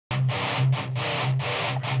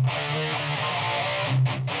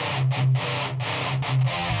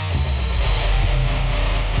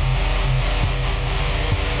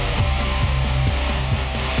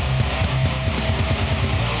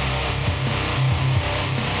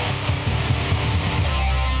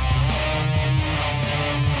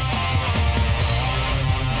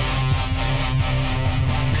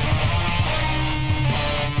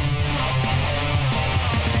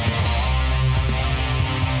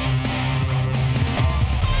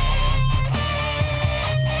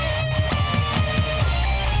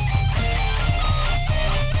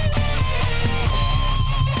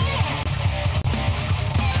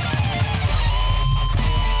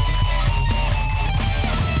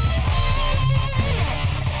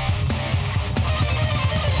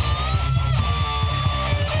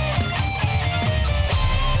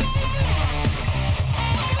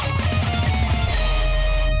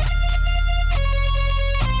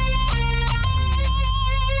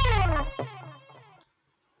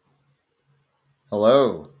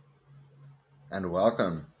and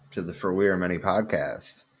welcome to the For We Are Many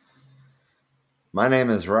podcast. My name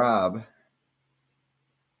is Rob,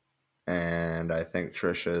 and I think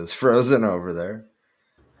Trisha is frozen over there.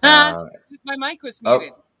 My mic was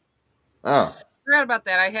muted. Oh. Forgot about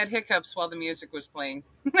that. I had hiccups while the music was playing.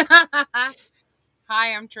 Hi,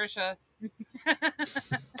 I'm Trisha.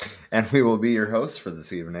 And we will be your hosts for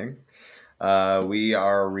this evening. We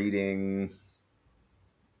are reading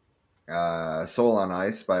Soul on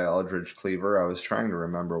Ice by Eldridge Cleaver. I was trying to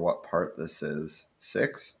remember what part this is.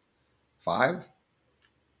 6? 5?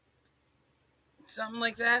 Something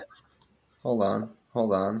like that. Hold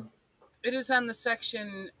on. It is on the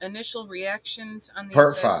section Initial Reactions on the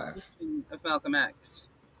Part Assassination of Malcom X.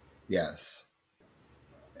 Yes.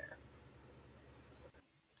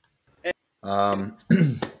 Sarah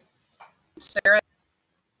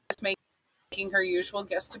is making her usual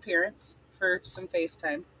guest appearance for some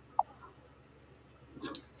FaceTime.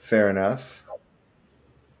 Fair enough.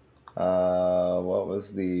 What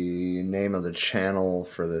was the name of the channel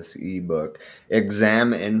for this ebook?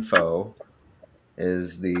 Examinfo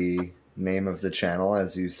is the name of the channel.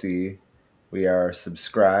 As you see, we are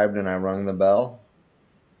subscribed, and I rung the bell.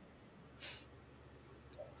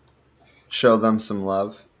 Show them some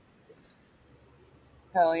love.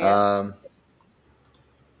 Hell yeah.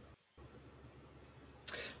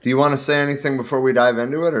 Do you want to say anything before we dive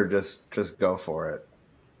into it, or just go for it?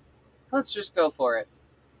 Let's just go for it.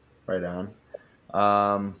 Right on.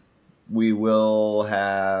 We will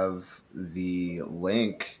have the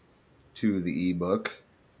link to the ebook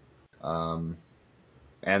and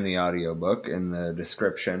the audiobook in the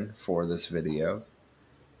description for this video.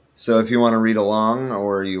 So if you want to read along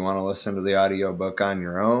or you want to listen to the audiobook on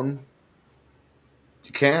your own,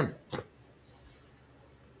 you can.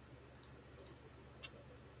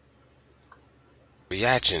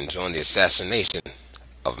 Reactions on the assassination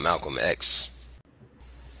of Malcom X.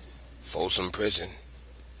 Folsom Prison,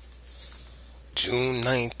 June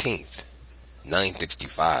 19th,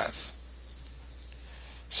 1965.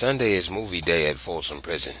 Sunday is movie day at Folsom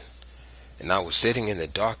Prison, and I was sitting in the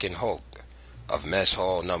darkened hulk of Mess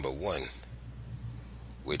Hall No. 1,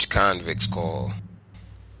 which convicts call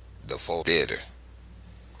the Folk Theater,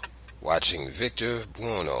 watching Victor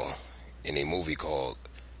Buono in a movie called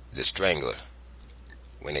The Strangler,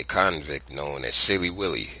 when a convict known as Silly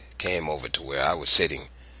Willie came over to where I was sitting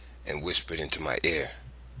and whispered into my ear,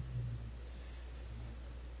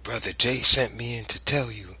 "Brother Jay sent me in to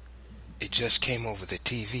tell you it just came over the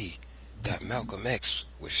TV that Malcom X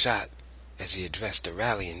was shot as he addressed a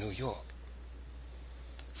rally in New York."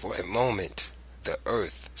 For a moment, the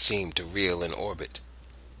earth seemed to reel in orbit.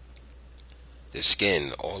 The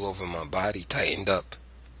skin all over my body tightened up.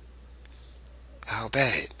 "How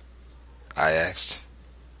bad?" I asked.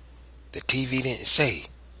 "The TV didn't say,"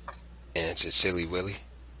 answered Silly Willie.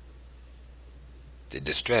 The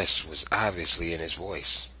distress was obviously in his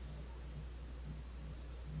voice.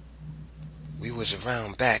 "We was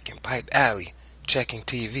around back in Pipe Alley checking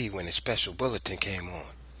TV when a special bulletin came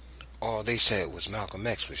on. All they said was Malcom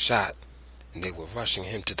X was shot and they were rushing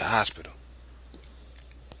him to the hospital."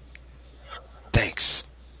 "Thanks,"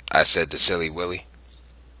 I said to Silly Willie.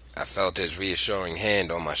 I felt his reassuring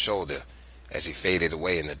hand on my shoulder as he faded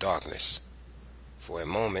away in the darkness. For a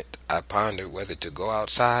moment, I pondered whether to go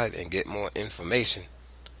outside and get more information,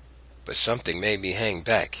 but something made me hang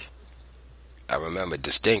back. I remember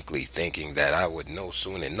distinctly thinking that I would know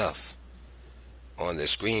soon enough. On the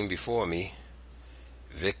screen before me,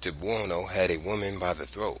 Victor Buono had a woman by the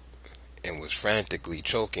throat and was frantically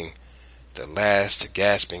choking the last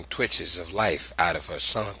gasping twitches of life out of her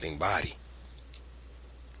slumping body.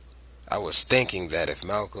 I was thinking that if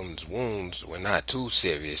Malcolm's wounds were not too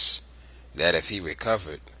serious, that if he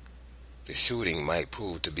recovered, the shooting might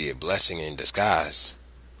prove to be a blessing in disguise.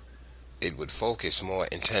 It would focus more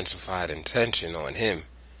intensified attention on him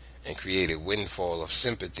and create a windfall of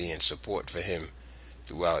sympathy and support for him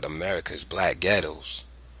throughout America's black ghettos,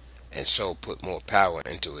 and so put more power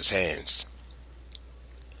into his hands.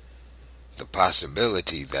 The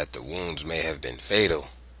possibility that the wounds may have been fatal,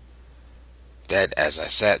 that as I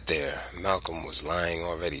sat there Malcom was lying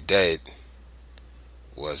already dead,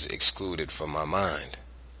 was excluded from my mind.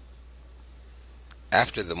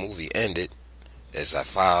 After the movie ended, as I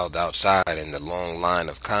filed outside in the long line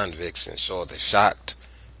of convicts and saw the shocked,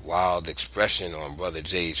 wild expression on Brother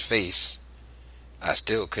Jay's face, I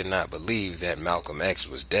still could not believe that Malcom X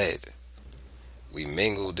was dead. We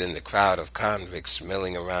mingled in the crowd of convicts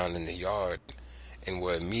milling around in the yard and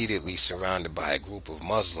were immediately surrounded by a group of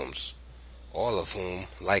Muslims, all of whom,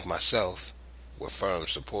 like myself, were firm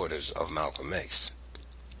supporters of Malcom X.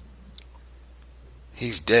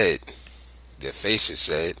 "He's dead," Their faces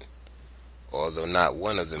said, although not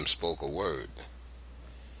one of them spoke a word.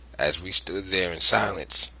 As we stood there in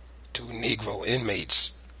silence, two Negro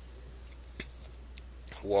inmates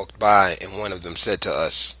walked by, and one of them said to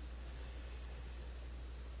us,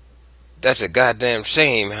 "That's a goddamn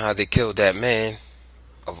shame how they killed that man.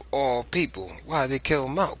 Of all people, why they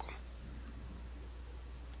killed Malcolm?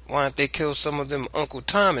 Why didn't they kill some of them Uncle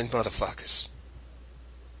Tom and motherfuckers?"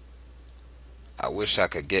 I wish I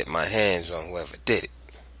could get my hands on whoever did it.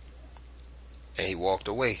 And he walked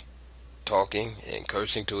away, talking and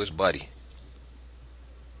cursing to his buddy.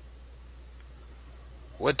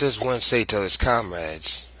 What does one say to his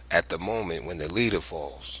comrades at the moment when the leader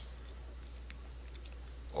falls?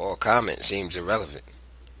 All comment seems irrelevant.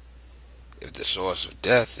 If the source of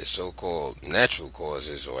death is so-called natural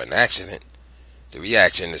causes or an accident, the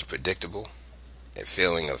reaction is predictable, a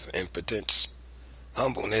feeling of impotence,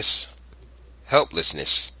 humbleness,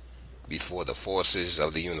 helplessness before the forces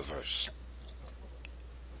of the universe.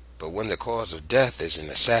 But when the cause of death is an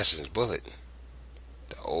assassin's bullet,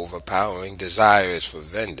 the overpowering desire is for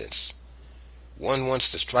vengeance. One wants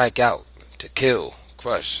to strike out, to kill,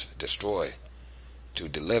 crush, destroy, to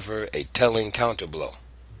deliver a telling counterblow,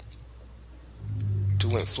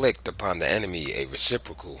 to inflict upon the enemy a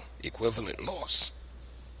reciprocal, equivalent loss.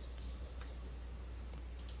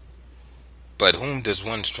 But whom does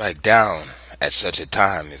one strike down at such a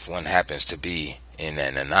time if one happens to be in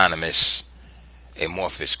an anonymous,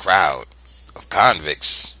 amorphous crowd of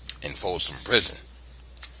convicts in Folsom Prison,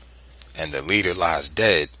 and the leader lies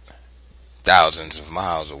dead thousands of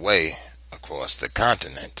miles away across the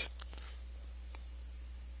continent?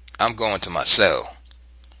 "I'm going to my cell,"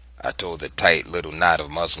 I told the tight little knot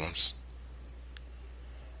of Muslims.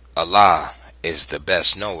 "Allah is the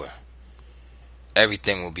best knower.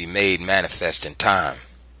 Everything will be made manifest in time.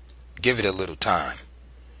 Give it a little time.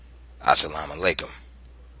 Assalamu alaikum."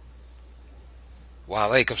 "Wa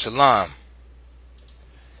alaikum salam."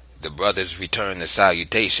 The brothers returned the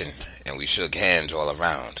salutation, and we shook hands all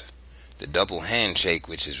around. The double handshake,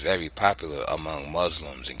 which is very popular among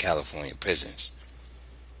Muslims in California prisons.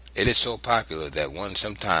 It is so popular that one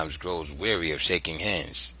sometimes grows weary of shaking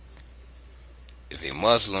hands. If a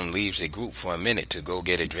Muslim leaves a group for a minute to go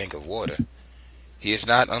get a drink of water, he is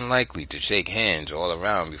not unlikely to shake hands all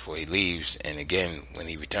around before he leaves and again when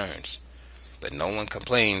he returns. But no one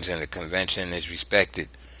complains, and the convention is respected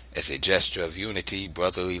as a gesture of unity,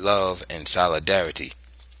 brotherly love, and solidarity.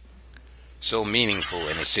 So meaningful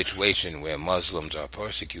in a situation where Muslims are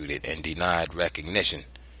persecuted and denied recognition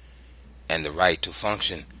and the right to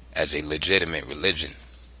function as a legitimate religion.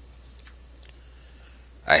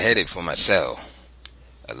 I headed for my cell.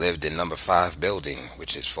 I lived in number 5 building,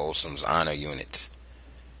 which is Folsom's honor unit,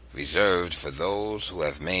 reserved for those who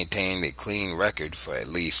have maintained a clean record for at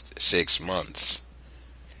least 6 months.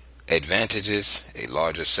 Advantages: a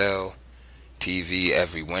larger cell, TV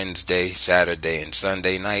every Wednesday, Saturday, and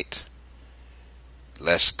Sunday night,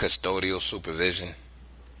 less custodial supervision,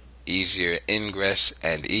 easier ingress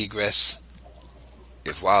and egress.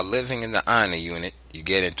 If while living in the honor unit you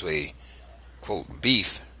get into a, quote,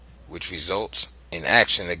 beef, which results in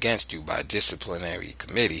action against you by a disciplinary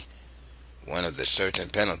committee, one of the certain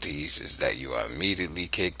penalties is that you are immediately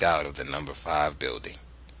kicked out of the number 5 building.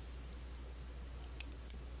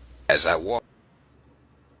 As I walk,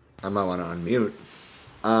 I might want to unmute.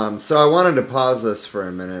 So I wanted to pause this for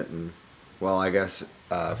a minute and, well, I guess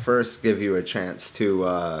first give you a chance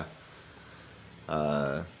to,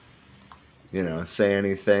 say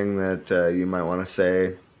anything that you might want to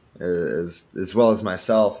say, as well as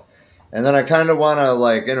myself. And then I kind of want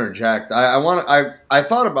to interject. I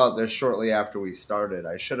thought about this shortly after we started.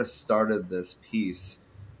 I should have started this piece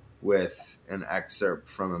with an excerpt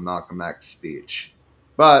from a Malcolm X speech,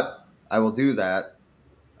 but I will do that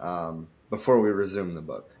before we resume the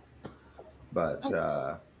book.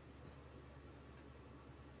 But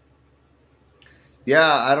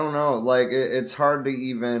yeah, I don't know. It's hard to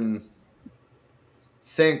even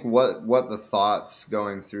think what the thoughts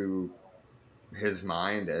going through his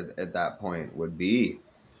mind at that point would be.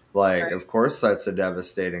 Right. Of course, that's a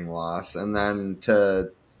devastating loss. And then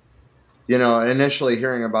to, initially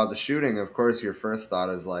hearing about the shooting, of course, your first thought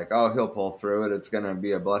is oh, he'll pull through it. It's going to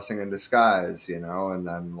be a blessing in disguise, and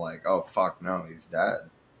then oh, fuck, no, he's dead.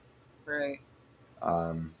 Right.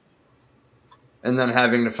 And then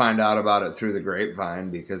having to find out about it through the grapevine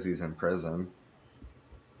because he's in prison.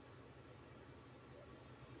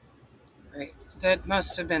 Right. That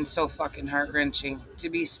must have been so fucking heart-wrenching to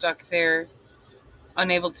be stuck there,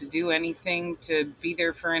 unable to do anything, to be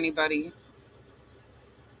there for anybody.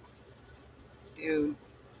 Dude.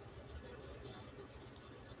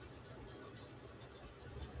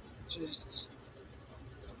 Just.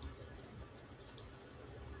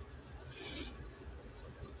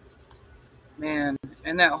 Man,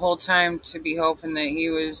 and that whole time to be hoping that he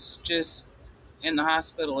was just in the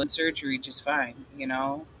hospital in surgery just fine, you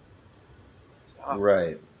know? Oh.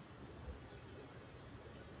 Right.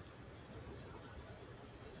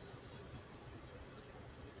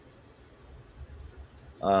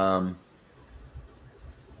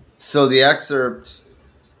 So the excerpt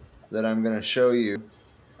that I'm going to show you,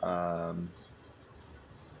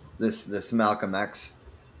 this Malcolm X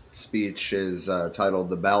speech is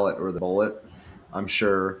titled "The Ballot or the Bullet." I'm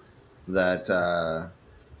sure that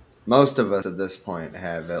most of us at this point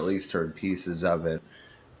have at least heard pieces of it.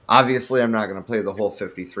 Obviously, I'm not going to play the whole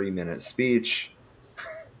 53-minute speech,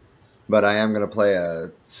 but I am going to play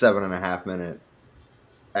a 7.5-minute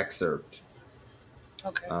excerpt.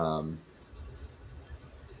 Okay.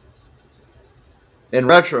 In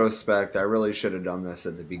retrospect, I really should have done this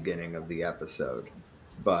at the beginning of the episode,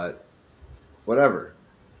 but whatever.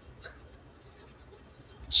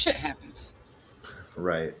 Shit happens.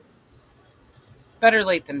 Right. Better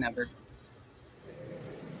late than never.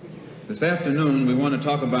 This afternoon, we want to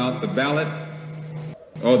talk about the ballot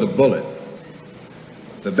or the bullet.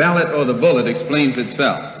 The ballot or the bullet explains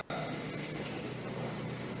itself.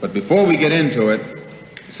 But before we get into it,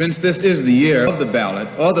 since this is the year of the ballot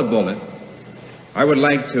or the bullet, I would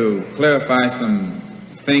like to clarify some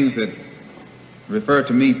things that refer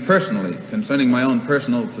to me personally concerning my own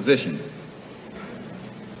personal position.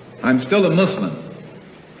 I'm still a Muslim.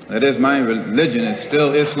 That is, my religion is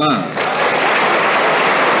still Islam.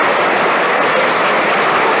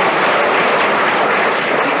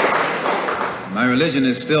 My religion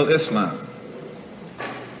is still Islam.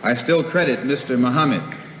 I still credit Mr. Muhammad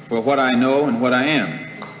for what I know and what I am.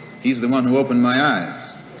 He's the one who opened my eyes.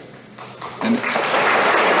 And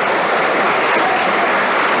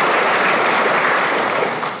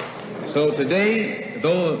so today,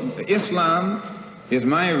 though Islam is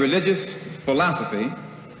my religious philosophy,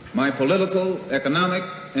 my political, economic,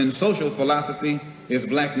 and social philosophy is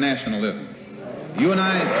black nationalism. You and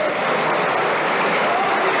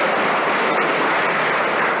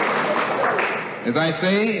as I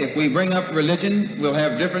say, if we bring up religion, we'll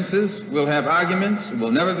have differences, we'll have arguments,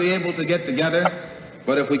 we'll never be able to get together.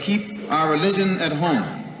 But if we keep our religion at home,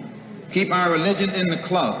 keep our religion in the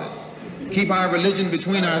closet, keep our religion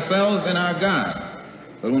between ourselves and our God,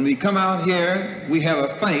 but when we come out here, we have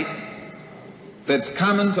a fight that's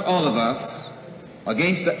common to all of us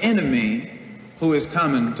against the enemy who is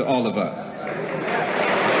common to all of us.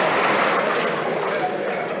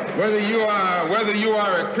 Whether you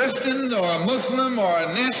are a Christian or a Muslim or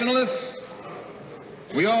a nationalist,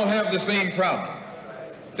 we all have the same problem.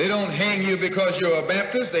 They don't hang you because you're a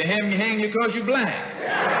Baptist, they hang you because you're black.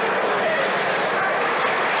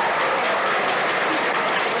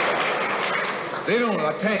 They don't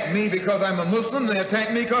attack me because I'm a Muslim, they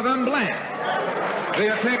attack me because I'm black. They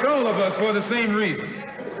attack all of us for the same reason.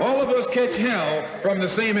 All of us catch hell from the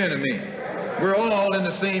same enemy. We're all in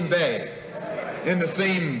the same bag, in the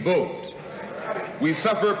same boat. We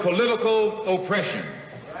suffer political oppression,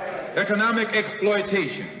 economic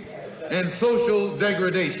exploitation, and social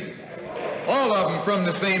degradation. All of them from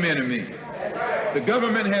the same enemy. The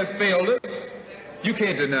government has failed us. You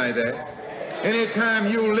can't deny that. Anytime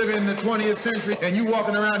you live in the 20th century and you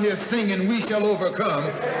walking around here singing, "We shall overcome,"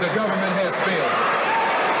 the government has failed you.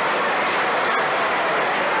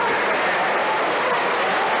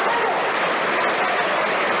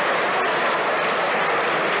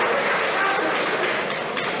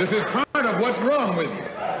 This is part of what's wrong with you.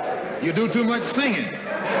 You do too much singing.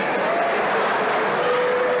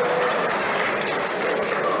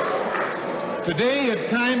 Today it's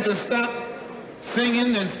time to stop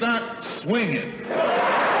singing and start swinging.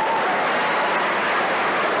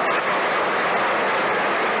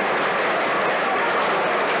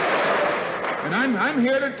 And I'm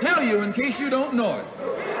here to tell you, in case you don't know it,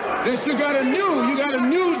 that you got a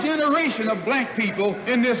new generation of black people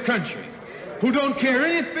in this country who don't care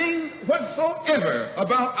anything whatsoever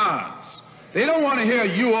about odds. They don't want to hear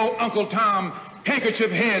you old Uncle Tom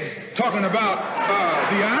handkerchief heads talking about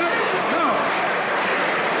the odds. No.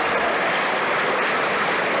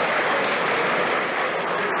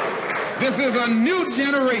 This is a new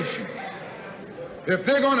generation. If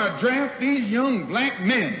they're going to draft these young black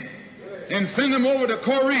men and send them over to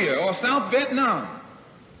Korea or South Vietnam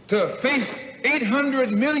to face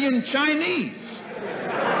 800 million Chinese,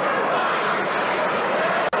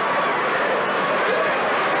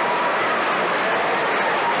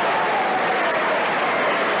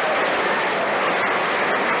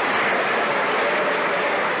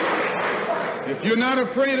 If you're not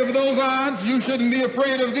afraid of those odds, you shouldn't be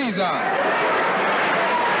afraid of these odds.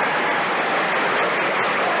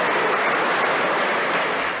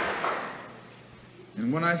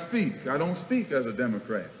 And when I speak, I don't speak as a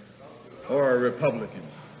Democrat or a Republican,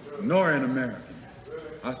 nor an American.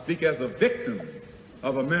 I speak as a victim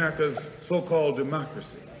of America's so-called democracy.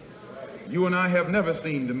 You and I have never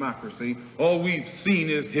seen democracy. All we've seen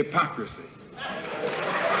is hypocrisy.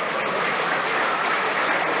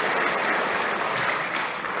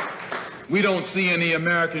 We don't see any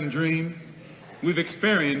American dream. We've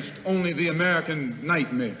experienced only the American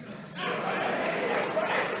nightmare.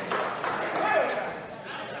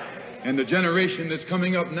 And the generation that's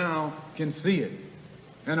coming up now can see it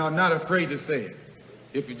and are not afraid to say it.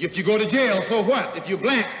 If you go to jail, so what? If you're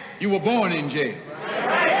black, you were born in jail.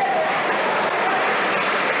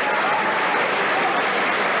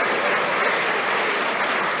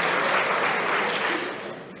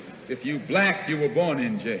 If you black, you were born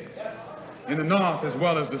in jail. In the North as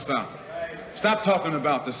well as the South. Stop talking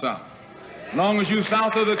about the South. Long as you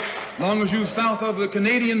south of the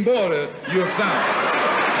Canadian border, you're South.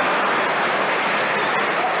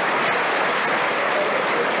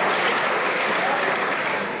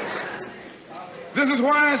 This is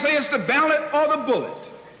why I say it's the ballot or the bullet.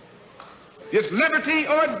 It's liberty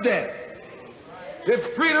or it's death. It's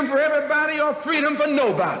freedom for everybody or freedom for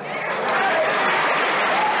nobody.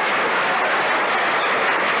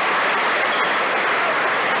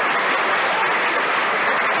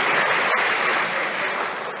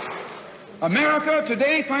 America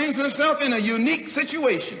today finds herself in a unique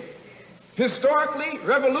situation. Historically,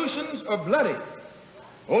 revolutions are bloody.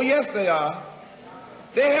 Oh, yes, they are.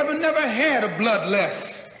 They have never had a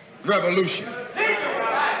bloodless revolution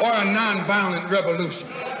or a nonviolent revolution.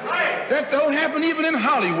 That don't happen even in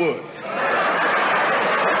Hollywood.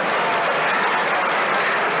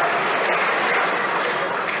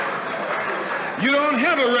 You don't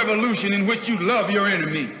have a revolution in which you love your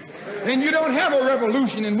enemy. And you don't have a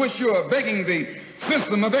revolution in which you are begging the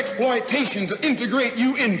system of exploitation to integrate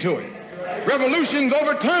you into it. Revolutions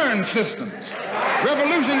overturn systems.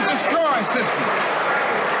 Revolutions destroy systems.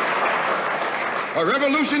 A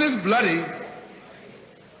revolution is bloody.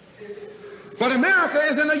 But America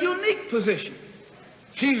is in a unique position.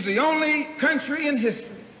 She's the only country in history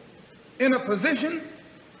in a position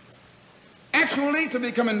actually to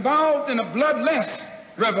become involved in a bloodless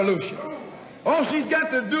revolution. All she's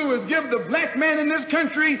got to do is give the black man in this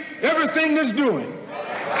country everything that's doing.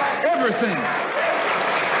 Everything.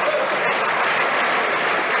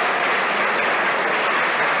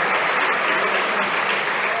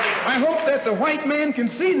 I hope that the white man can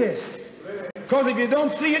see this. Because if you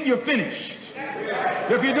don't see it, you're finished.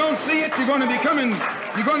 If you don't see it, you're going to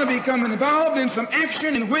become involved in some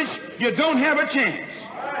action in which you don't have a chance.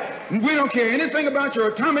 We don't care anything about your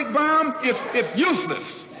atomic bomb. It's useless.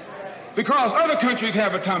 Because other countries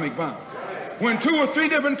have atomic bombs. When 2 or 3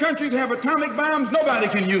 different countries have atomic bombs, nobody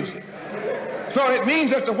can use it. So it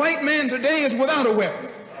means that the white man today is without a weapon.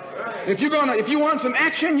 If you want some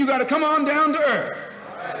action, you got to come on down to earth.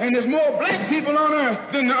 And there's more black people on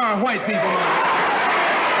earth than there are white people on earth.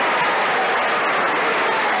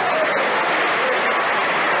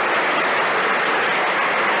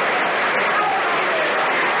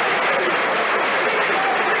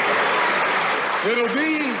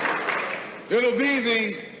 It'll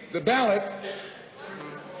be the ballot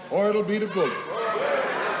or it'll be the bullet.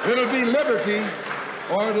 It'll be liberty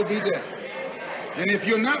or it'll be death. And if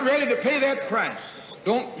you're not ready to pay that price,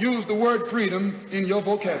 don't use the word freedom in your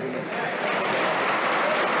vocabulary.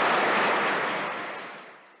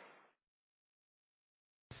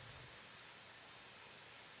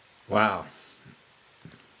 Wow.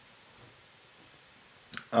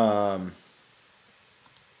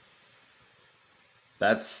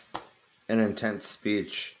 That's an intense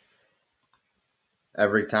speech.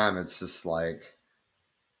 Every time it's just like,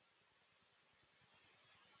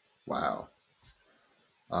 wow.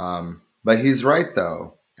 But he's right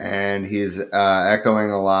though. And he's echoing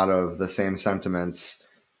a lot of the same sentiments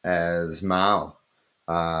as Mao.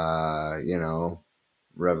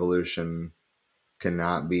 Revolution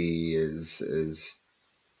cannot be as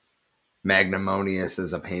magnanimous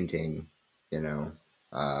as a painting,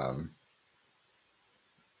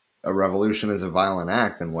 a revolution is a violent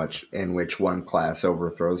act in which one class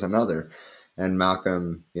overthrows another. And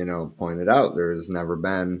Malcolm, pointed out there has never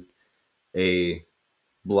been a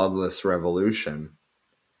bloodless revolution.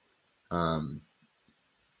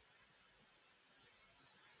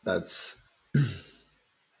 That's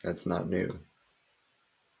not new.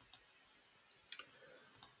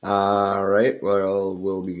 All right. Well,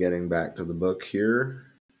 we'll be getting back to the book here.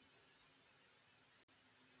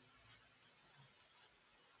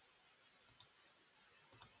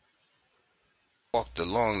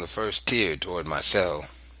 along the first tier toward my cell,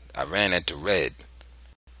 I ran into Red,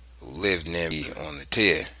 who lived near me on the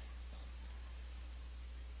tier.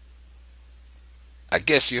 "I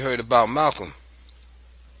guess you heard about Malcolm."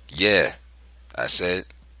 "Yeah," I said.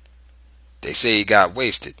 "They say he got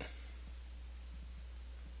wasted."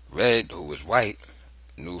 Red, who was white,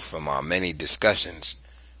 knew from our many discussions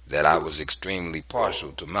that I was extremely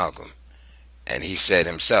partial to Malcolm, and he said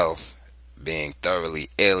himself, being thoroughly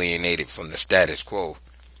alienated from the status quo,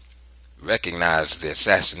 recognized the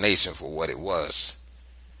assassination for what it was,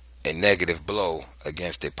 a negative blow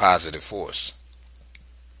against a positive force.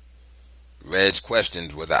 Red's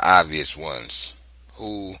questions were the obvious ones.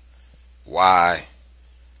 Who? Why?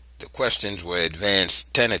 The questions were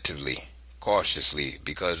advanced tentatively, cautiously,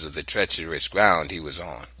 because of the treacherous ground he was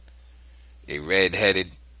on. A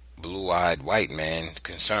red-headed, blue-eyed white man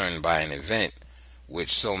concerned by an event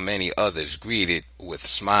which so many others greeted with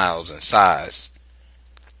smiles and sighs.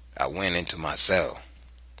 I went into my cell.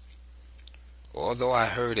 Although I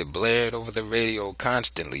heard it blared over the radio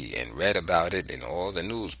constantly and read about it in all the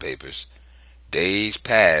newspapers, days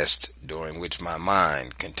passed during which my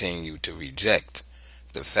mind continued to reject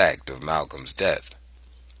the fact of Malcolm's death.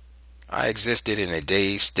 I existed in a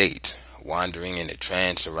dazed state, wandering in a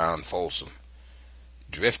trance around Folsom,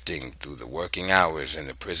 drifting through the working hours in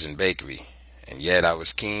the prison bakery, and yet I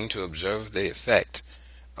was keen to observe the effect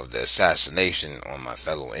of the assassination on my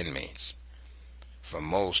fellow inmates. From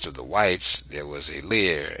most of the whites there was a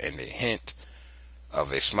leer and a hint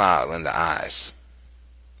of a smile in the eyes.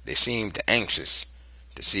 They seemed anxious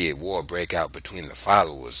to see a war break out between the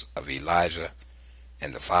followers of Elijah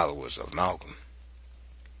and the followers of Malcolm.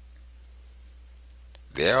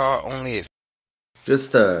 There are only a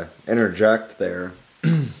Just to interject there,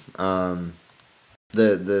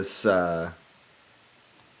 this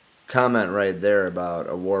comment right there about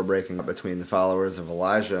a war breaking out between the followers of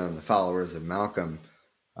Elijah and the followers of Malcolm.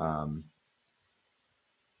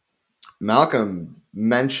 Malcolm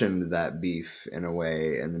mentioned that beef in a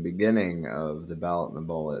way in the beginning of the Ballot and the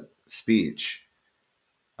Bullet speech.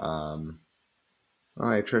 Oh,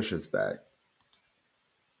 hey, Trisha's back.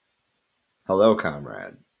 Hello,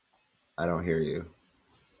 comrade. I don't hear you.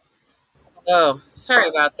 Oh, sorry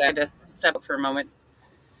about that. I had to step up for a moment.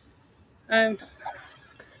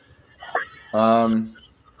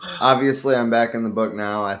 Obviously, I'm back in the book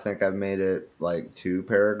now. I think I've made it like 2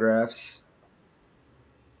 paragraphs.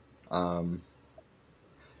 But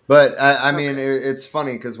I mean, it's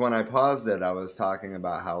funny because when I paused it, I was talking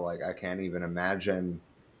about how like I can't even imagine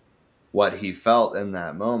what he felt in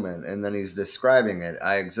that moment, and then he's describing it.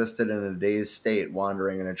 "I existed in a dazed state,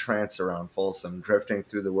 wandering in a trance around Folsom, drifting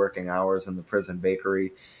through the working hours in the prison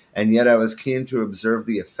bakery, and yet I was keen to observe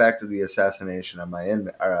the effect of the assassination on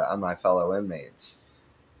my fellow inmates."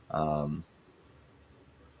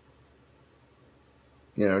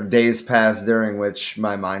 Days passed during which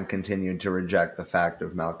my mind continued to reject the fact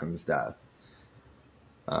of Malcolm's death.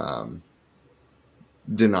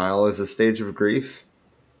 Denial is a stage of grief.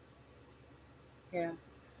 Yeah.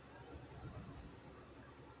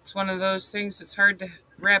 It's one of those things that's hard to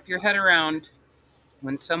wrap your head around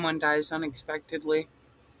when someone dies unexpectedly.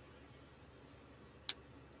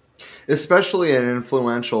 Especially an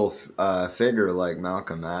influential figure like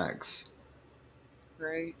Malcolm X.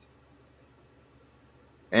 Right.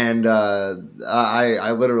 And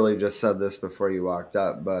I literally just said this before you walked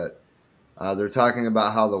up, but they're talking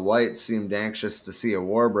about how the whites seemed anxious to see a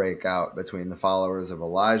war break out between the followers of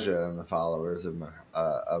Elijah and the followers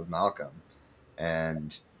of Malcolm.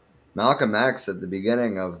 And Malcolm X at the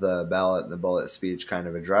beginning of the Ballot and the Bullet speech kind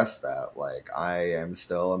of addressed that. Like, I am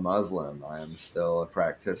still a Muslim. I am still a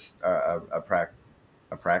practitioner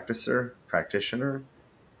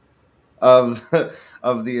of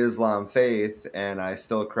the Islam faith, and I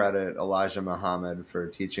still credit Elijah Muhammad for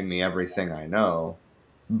teaching me everything I know.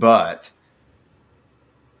 But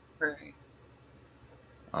Right.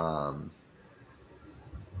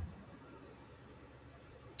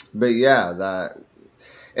 But yeah,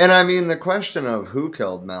 and I mean the question of who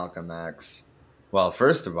killed Malcolm X. Well,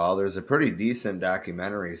 first of all, there's a pretty decent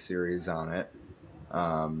documentary series on it.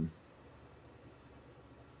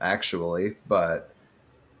 Actually, but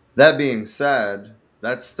that being said,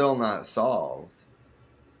 that's still not solved.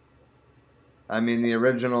 I mean, the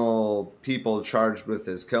original people charged with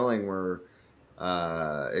his killing were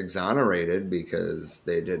exonerated because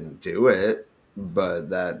they didn't do it, but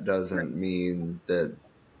that doesn't mean that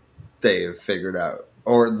they have figured out,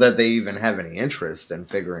 or that they even have any interest in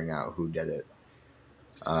figuring out who did it.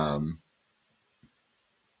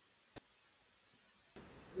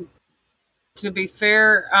 To be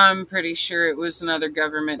fair, I'm pretty sure it was another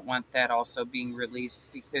government want that also being released,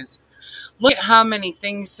 because look at how many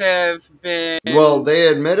things have been. Well, they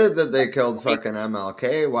admitted that they killed fucking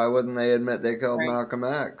MLK. Why wouldn't they admit they killed Right. Malcolm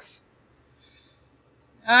X?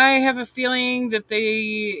 I have a feeling that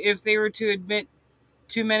if they were to admit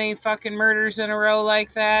too many fucking murders in a row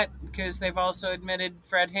like that, because they've also admitted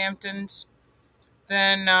Fred Hampton's,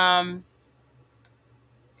 then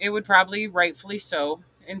it would probably, rightfully so,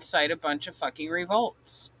 incite a bunch of fucking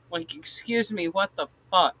revolts. Like, excuse me, what the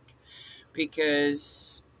fuck?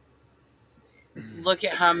 Because look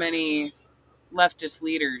at how many leftist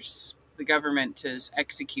leaders the government has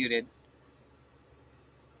executed.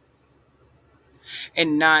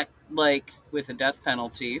 And not like with a death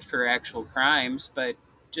penalty for actual crimes, but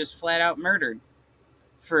just flat out murdered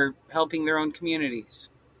for helping their own communities.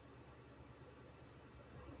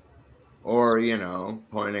 Or, you know,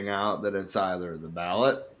 pointing out that it's either the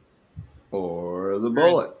ballot or the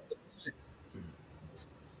bullet. Right.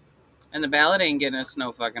 And the ballot ain't getting us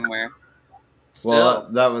no fucking where. Still. Well,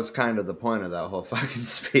 that was kind of the point of that whole fucking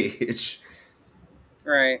speech.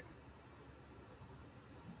 Right.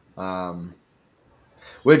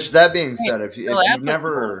 Which, that being said, if you've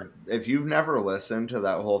never listened to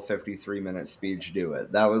that whole 53-minute speech, do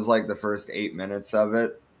it. That was like the first 8 minutes of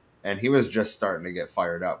it, and he was just starting to get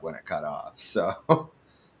fired up when it cut off. So,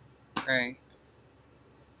 right.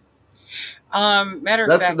 Matter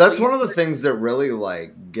of fact, that's one of the things that really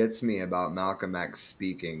like gets me about Malcolm X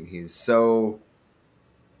speaking. His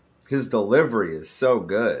delivery is so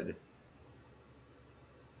good.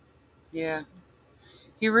 Yeah,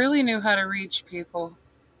 he really knew how to reach people.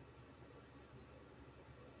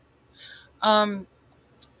 Will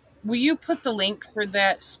you put the link for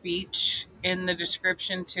that speech in the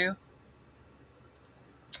description too?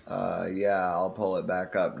 Yeah, I'll pull it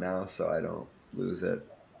back up now so I don't lose it.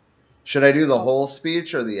 Should I do the whole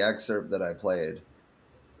speech or the excerpt that I played?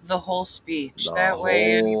 The whole speech. The that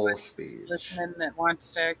way, whole anyone speech. listening that wants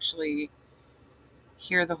to actually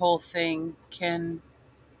hear the whole thing can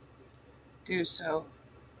do so.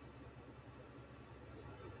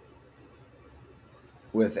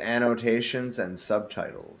 With annotations and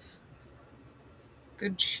subtitles.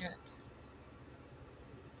 Good shit.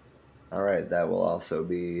 All right, that will also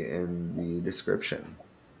be in the description.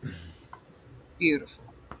 Beautiful.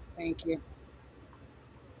 Thank you.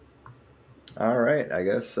 All right, I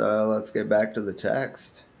guess let's get back to the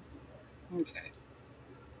text. Okay.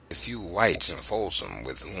 The few whites in Folsom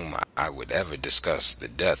with whom I would ever discuss the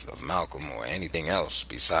death of Malcolm or anything else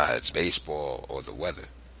besides baseball or the weather.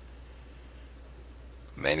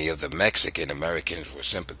 Many of the Mexican Americans were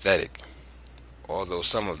sympathetic, although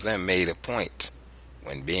some of them made a point,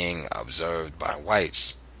 when being observed by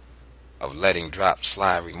whites, of letting drop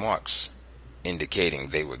sly remarks indicating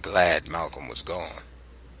they were glad Malcolm was gone.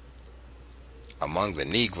 Among the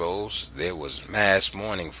Negroes, there was mass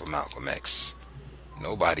mourning for Malcolm X.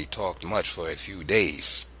 Nobody talked much for a few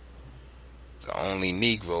days. The only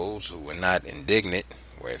Negroes who were not indignant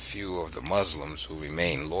were a few of the Muslims who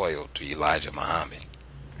remained loyal to Elijah Muhammad.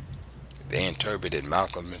 They interpreted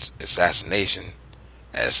Malcolm's assassination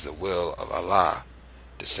as the will of Allah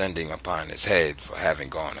descending upon his head for having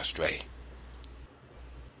gone astray.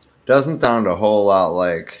 Doesn't sound a whole lot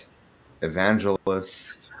like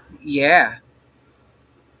evangelists. Yeah.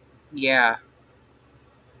 Yeah.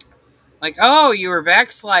 Like, oh, you were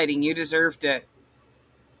backsliding. You deserved it.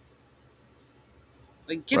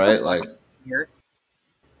 Like, get the fuck out of here.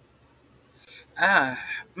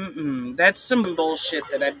 That's some bullshit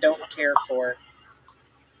that I don't care for.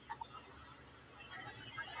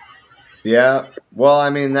 Yeah. Well, I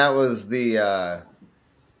mean, that was the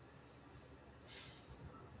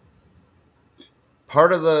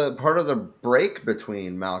part of the break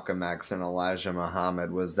between Malcolm X and Elijah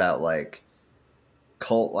Muhammad was that like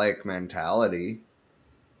cult-like mentality.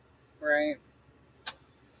 Right.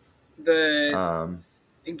 The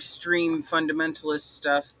extreme fundamentalist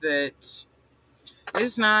stuff that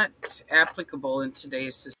is not applicable in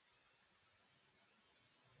today's society.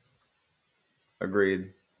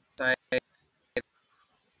 Agreed.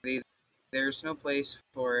 There's no place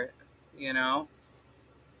for it, you know?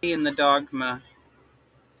 In the dogma.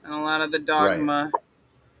 And a lot of the dogma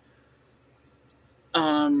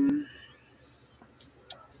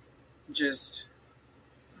just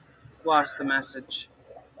lost the message.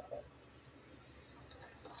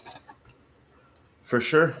 For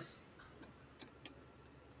sure.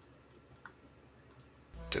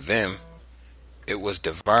 To them, it was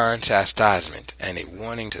divine chastisement and a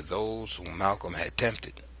warning to those whom Malcolm had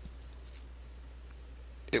tempted.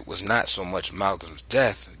 It was not so much Malcolm's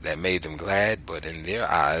death that made them glad, but in their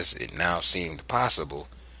eyes it now seemed possible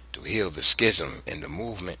to heal the schism in the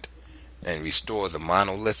movement and restore the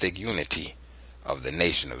monolithic unity of the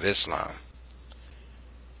Nation of Islam,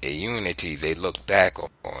 a unity they looked back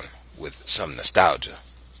on with some nostalgia.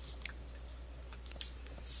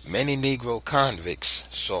 Many Negro convicts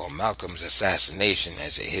saw Malcolm's assassination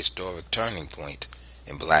as a historic turning point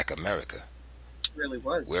in black America. It really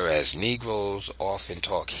was. Whereas Negroes often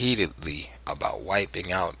talk heatedly about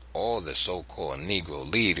wiping out all the so-called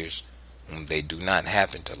Negro leaders whom they do not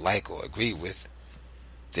happen to like or agree with,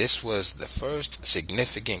 this was the first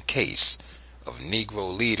significant case of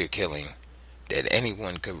Negro leader killing that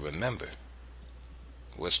anyone could remember.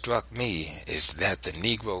 What struck me is that the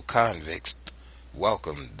Negro convicts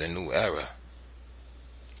welcomed the new era.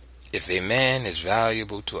 If a man as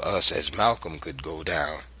valuable to us as Malcolm could go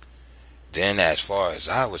down, then as far as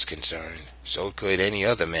I was concerned, so could any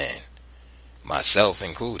other man, myself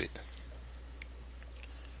included.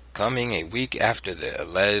 Coming a week after the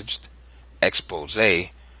alleged expose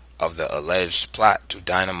of the alleged plot to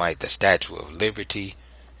dynamite the Statue of Liberty,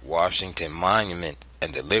 Washington Monument,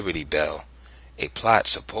 and the Liberty Bell, a plot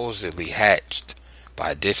supposedly hatched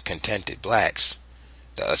by discontented blacks,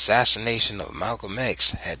 the assassination of Malcolm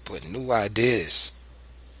X had put new ideas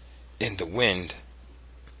in the wind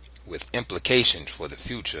with implications for the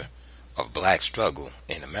future of black struggle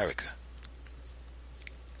in America.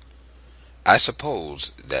 I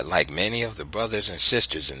suppose that like many of the brothers and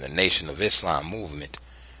sisters in the Nation of Islam movement,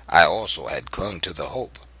 I also had clung to the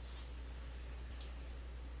hope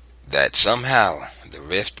that somehow the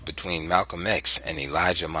rift between Malcolm X and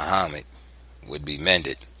Elijah Muhammad would be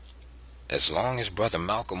mended. As long as Brother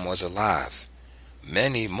Malcolm was alive,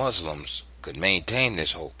 many Muslims could maintain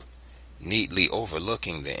this hope, neatly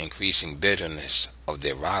overlooking the increasing bitterness of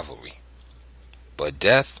their rivalry. But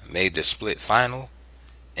death made the split final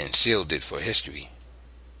and sealed it for history.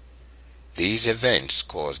 These events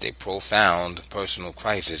caused a profound personal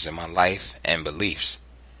crisis in my life and beliefs,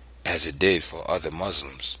 as it did for other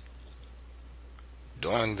Muslims.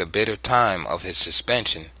 During the bitter time of his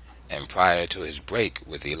suspension and prior to his break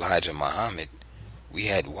with Elijah Muhammad, we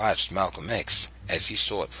had watched Malcolm X as he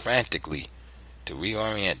sought frantically to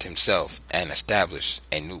reorient himself and establish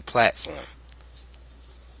a new platform.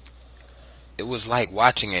 It was like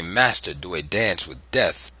watching a master do a dance with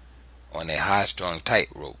death on a high-strung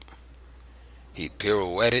tightrope. He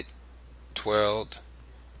pirouetted, twirled,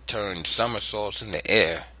 turned somersaults in the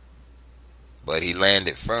air, but he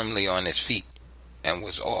landed firmly on his feet and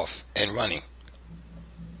was off and running.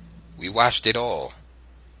 We watched it all,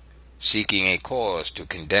 seeking a cause to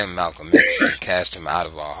condemn Malcolm X and cast him out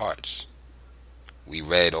of our hearts. We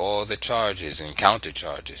read all the charges and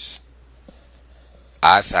countercharges.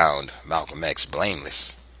 I found Malcolm X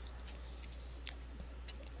blameless.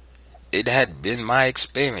 It had been my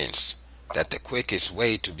experience that the quickest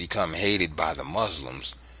way to become hated by the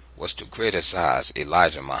Muslims was to criticize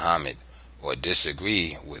Elijah Muhammad or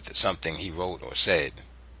disagree with something he wrote or said.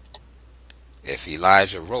 If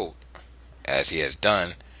Elijah wrote, as he has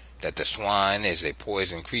done, that the swine is a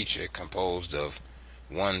poison creature composed of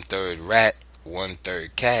 1/3 rat, 1/3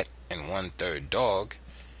 cat, and 1/3 dog,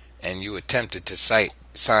 and you attempted to cite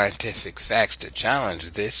scientific facts to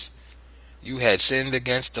challenge this, you had sinned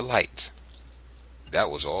against the light. That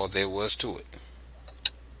was all there was to it.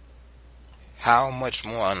 How much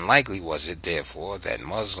more unlikely was it, therefore, that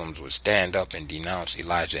Muslims would stand up and denounce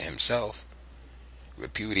Elijah himself,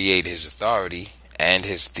 repudiate his authority and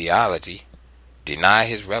his theology, deny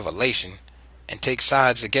his revelation, and take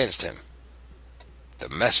sides against him, the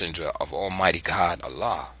messenger of Almighty God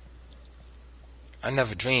Allah. I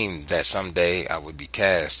never dreamed that someday I would be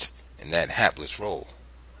cast in that hapless role.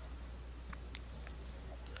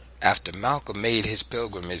 After Malcolm made his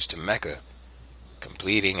pilgrimage to Mecca,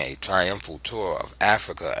 completing a triumphal tour of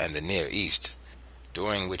Africa and the Near East,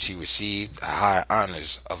 during which he received the high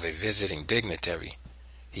honors of a visiting dignitary,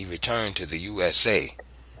 he returned to the USA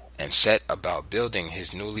and set about building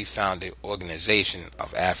his newly founded organization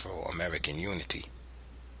of Afro-American Unity.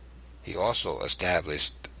 He also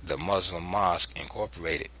established the Muslim Mosque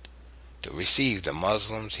Incorporated to receive the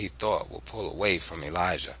Muslims he thought would pull away from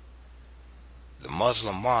Elijah. The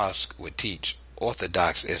Muslim Mosque would teach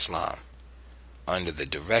Orthodox Islam under the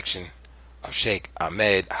direction of Sheikh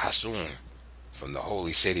Ahmed Hassoun from the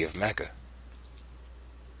holy city of Mecca.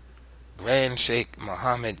 Grand Sheikh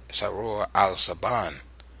Mohammed Saroor al-Saban,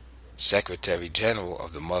 Secretary General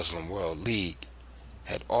of the Muslim World League,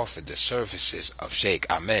 had offered the services of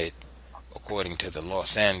Sheikh Ahmed, according to the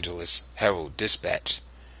Los Angeles Herald Dispatch,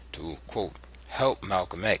 to, quote, help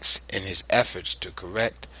Malcolm X in his efforts to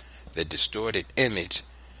correct the distorted image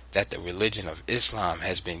that the religion of Islam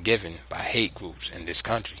has been given by hate groups in this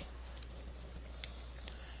country.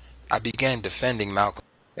 I began defending Malcolm.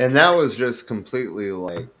 And that was just completely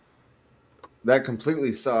that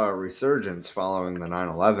completely saw a resurgence following the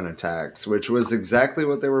 9/11 attacks, which was exactly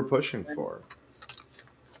what they were pushing for.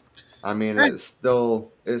 I mean, Right. it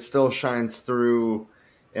still shines through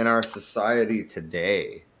in our society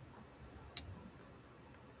today.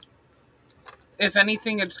 If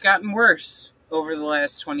anything, it's gotten worse over the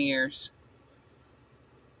last 20 years.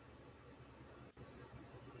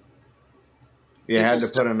 You had to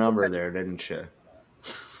put a number there, didn't you?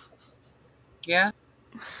 Yeah.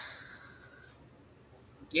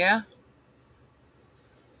 Yeah.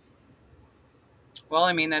 Well,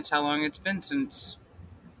 I mean, that's how long it's been since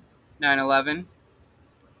 9/11.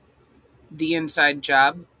 The inside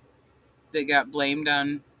job that got blamed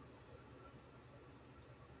on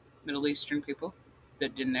Middle Eastern people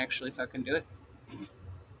that didn't actually fucking do it.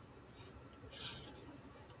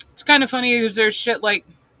 It's kind of funny because there's shit like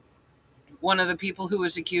one of the people who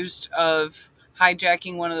was accused of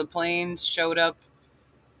hijacking one of the planes showed up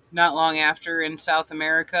not long after in South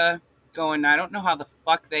America going, I don't know how the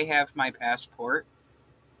fuck they have my passport.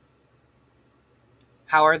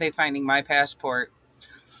 How are they finding my passport?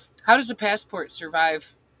 How does a passport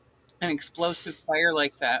survive an explosive fire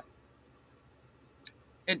like that?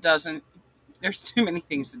 It doesn't. There's too many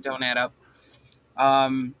things that don't add up.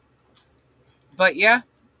 But yeah,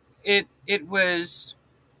 it was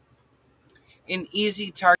an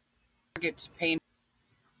easy target to paint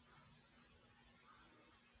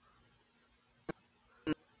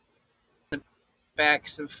the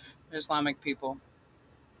backs of Islamic people.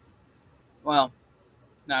 Well,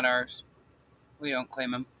 not ours. We don't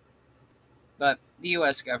claim them. But the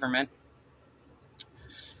U.S. government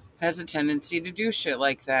has a tendency to do shit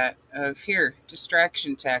like that. Of here,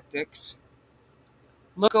 distraction tactics.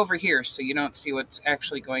 Look over here so you don't see what's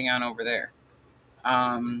actually going on over there.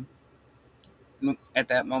 At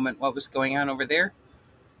that moment, what was going on over there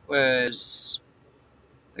was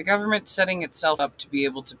the government setting itself up to be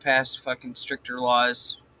able to pass fucking stricter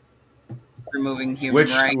laws, removing human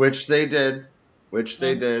rights. Which they did. Which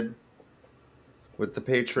they did. With the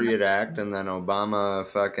Patriot Act, and then Obama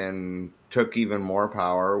fucking took even more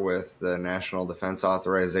power with the National Defense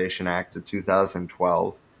Authorization Act of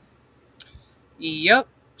 2012. Yep.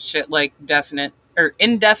 Shit like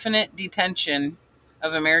indefinite detention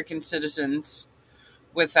of American citizens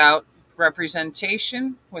without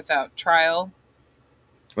representation, without trial.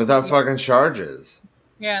 Without fucking charges.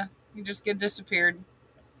 Yeah. You just get disappeared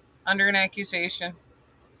under an accusation.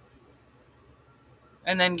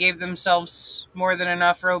 And then gave themselves more than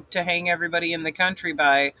enough rope to hang everybody in the country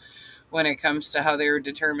by when it comes to how they were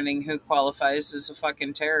determining who qualifies as a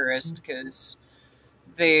fucking terrorist, because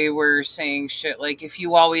they were saying shit like, if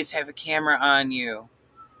you always have a camera on you.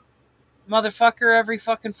 Motherfucker, every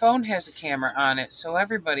fucking phone has a camera on it, so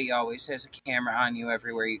everybody always has a camera on you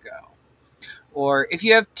everywhere you go. Or, if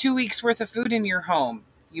you have 2 weeks worth of food in your home,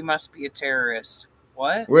 you must be a terrorist.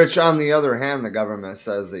 What? Which, on the other hand, the government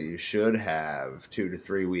says that you should have 2 to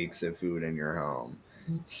 3 weeks of food in your home.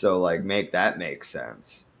 So, like, make that make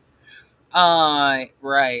sense.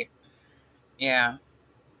 Right. Yeah.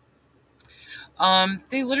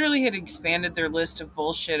 They literally had expanded their list of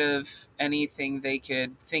bullshit of anything they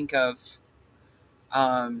could think of,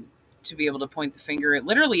 to be able to point the finger at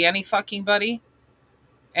literally any fucking buddy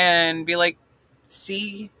and be like,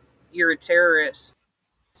 see, you're a terrorist.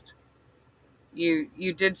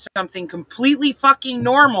 You did something completely fucking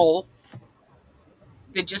normal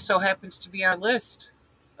that just so happens to be on our list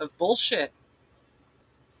of bullshit.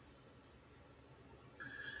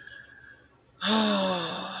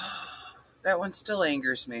 That one still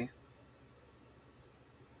angers me.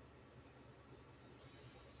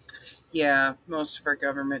 Yeah, most of our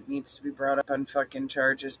government needs to be brought up on fucking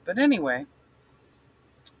charges. But anyway,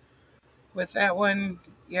 with that one,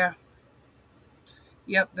 yeah.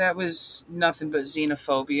 Yep, that was nothing but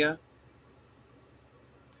xenophobia.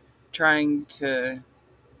 Trying to,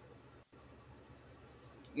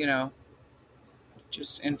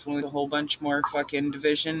 just influence a whole bunch more fucking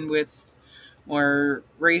division with more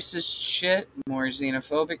racist shit, more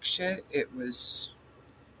xenophobic shit. It was...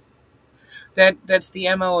 That's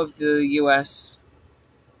the MO of the U.S.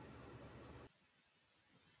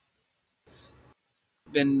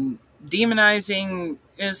 Been demonizing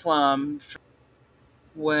Islam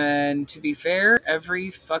when, to be fair,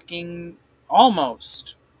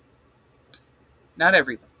 almost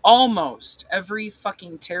every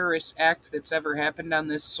fucking terrorist act that's ever happened on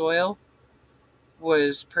this soil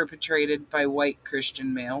was perpetrated by white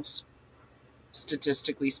Christian males,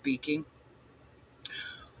 statistically speaking.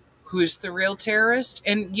 Who's the real terrorist?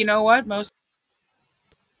 And you know what? Most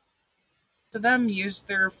of them use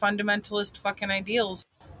their fundamentalist fucking ideals,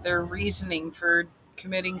 their reasoning for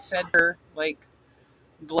committing said murder, like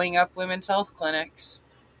blowing up women's health clinics,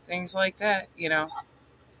 things like that, you know.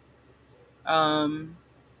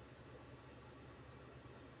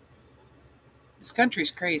 This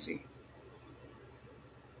country's crazy.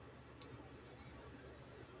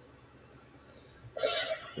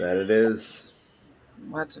 That it is.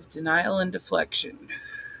 Lots of denial and deflection.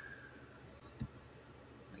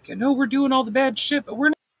 Like, I know we're doing all the bad shit, but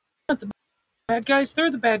we're not the bad guys. They're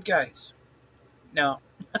the bad guys. No.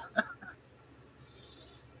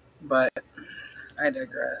 But I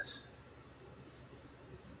digress.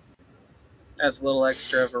 That's a little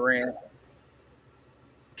extra of a rant.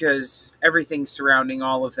 Because everything surrounding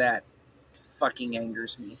all of that fucking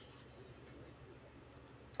angers me.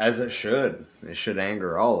 As it should. It should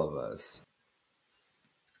anger all of us.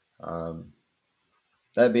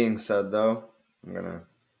 That being said, though, I'm going to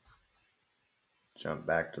jump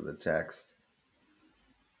back to the text.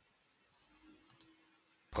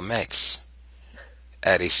 Malcom X.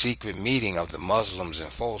 At a secret meeting of the Muslims in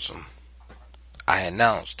Folsom, I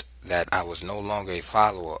announced that I was no longer a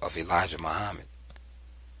follower of Elijah Muhammad,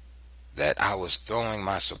 that I was throwing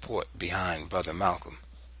my support behind Brother Malcolm.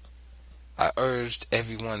 I urged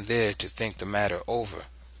everyone there to think the matter over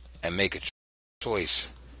and make a choice,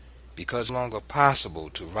 because it's no longer possible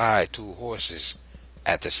to ride two horses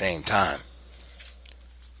at the same time.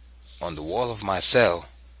 On the wall of my cell,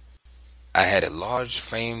 I had a large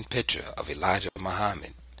framed picture of Elijah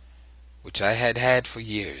Muhammad, which I had had for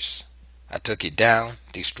years. I took it down,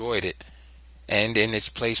 destroyed it, and in its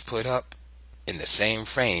place put up, in the same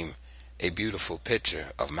frame, a beautiful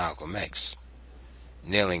picture of Malcom X,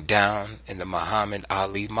 kneeling down in the Muhammad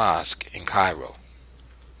Ali Mosque in Cairo,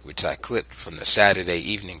 which I clipped from the Saturday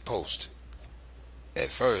Evening Post.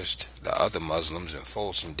 At first, the other Muslims in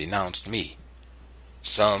Folsom denounced me.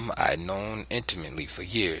 Some I had known intimately for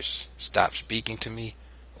years stopped speaking to me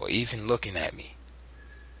or even looking at me.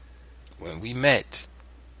 When we met,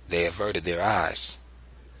 they averted their eyes.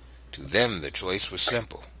 To them the choice was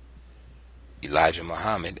simple. Elijah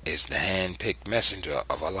Muhammad is the hand-picked messenger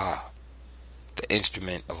of Allah, the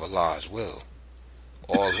instrument of Allah's will.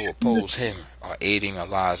 All who oppose him are aiding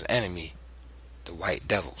Allah's enemy, the white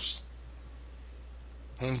devils.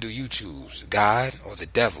 Whom do you choose, God or the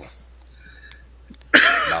devil?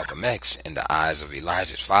 Malcom X, in the eyes of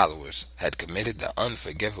Elijah's followers, had committed the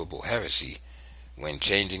unforgivable heresy when,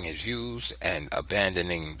 changing his views and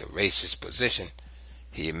abandoning the racist position,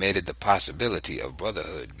 he admitted the possibility of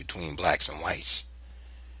brotherhood between blacks and whites.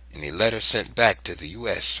 In a letter sent back to the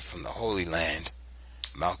U.S. from the Holy Land,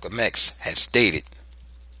 Malcom X had stated,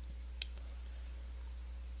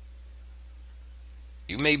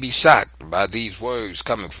 "You may be shocked by these words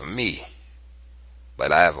coming from me,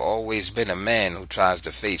 but I have always been a man who tries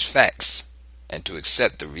to face facts and to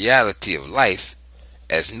accept the reality of life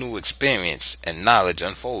as new experience and knowledge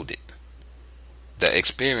unfolded. The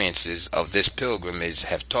experiences of this pilgrimage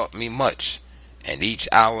have taught me much, and each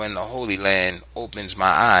hour in the Holy Land opens my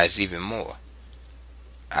eyes even more.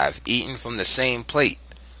 I have eaten from the same plate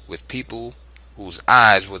with people whose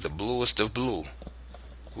eyes were the bluest of blue,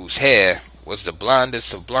 whose hair was the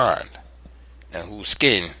blondest of blonde, and whose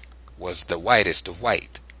skin was the whitest of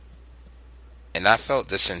white. And I felt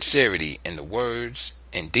the sincerity in the words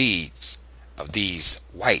and deeds of these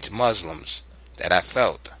white Muslims that I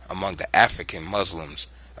felt among the African Muslims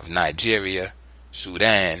of Nigeria,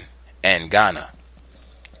 Sudan, and Ghana.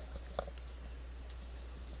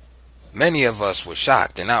 Many of us were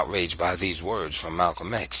shocked and outraged by these words from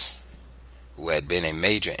Malcom X, who had been a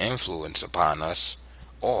major influence upon us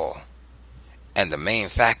all, and the main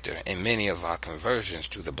factor in many of our conversions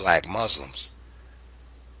to the black Muslims.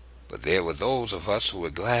 But there were those of us who were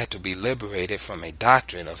glad to be liberated from a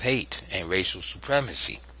doctrine of hate and racial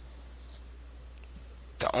supremacy.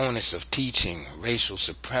 The onus of teaching racial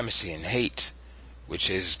supremacy and hate, which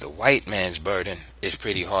is the white man's burden, is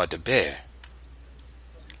pretty hard to bear.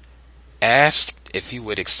 Asked if he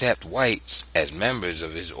would accept whites as members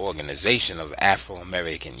of his organization of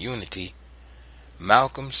Afro-American Unity,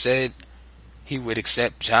 Malcolm said he would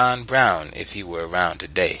accept John Brown if he were around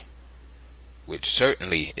today, which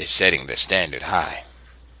certainly is setting the standard high.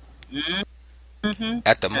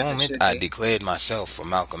 At the moment I declared myself for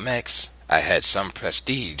Malcom X, I had some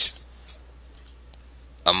prestige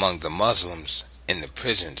among the Muslims in the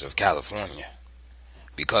prisons of California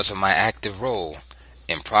because of my active role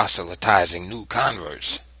in proselytizing new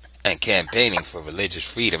converts and campaigning for religious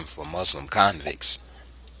freedom for Muslim convicts.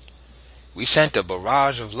 We sent a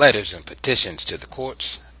barrage of letters and petitions to the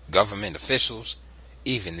courts, government officials,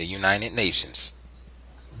 even the United Nations.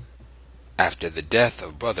 After the death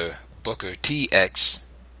of Brother Booker T. X,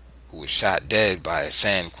 who was shot dead by a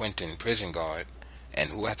San Quentin prison guard, and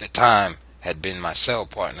who at the time had been my cell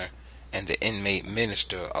partner and the inmate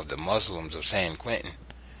minister of the Muslims of San Quentin,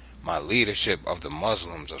 my leadership of the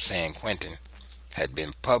Muslims of San Quentin had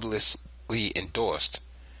been publicly endorsed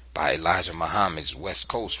by Elijah Muhammad's West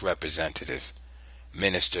Coast representative,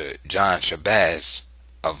 Minister John Shabazz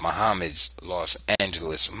of Muhammad's Los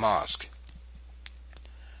Angeles Mosque.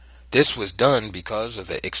 This was done because of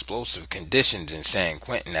the explosive conditions in San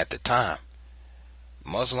Quentin at the time.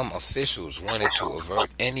 Muslim officials wanted to avert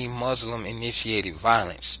any Muslim-initiated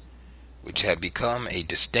violence, which had become a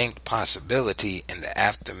distinct possibility in the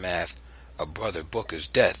aftermath of Brother Booker's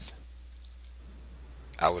death.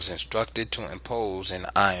 I was instructed to impose an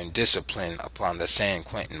iron discipline upon the San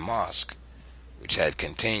Quentin Mosque, which had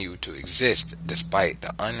continued to exist despite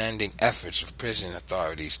the unending efforts of prison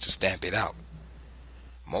authorities to stamp it out.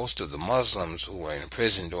 Most of the Muslims who were in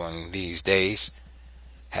prison during these days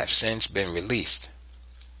have since been released.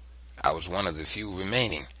 I was one of the few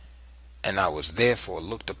remaining, and I was therefore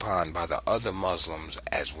looked upon by the other Muslims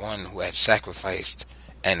as one who had sacrificed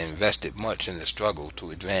and invested much in the struggle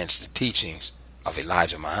to advance the teachings of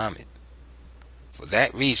Elijah Muhammad. For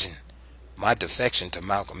that reason, my defection to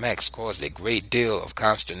Malcolm X caused a great deal of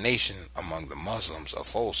consternation among the Muslims of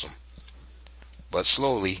Folsom. But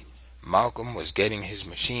slowly, Malcolm was getting his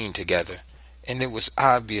machine together, and it was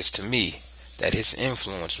obvious to me that his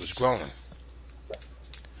influence was growing.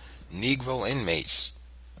 Negro inmates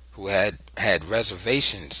who had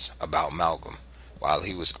reservations about Malcolm while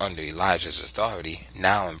he was under Elijah's authority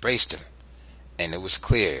now embraced him, and it was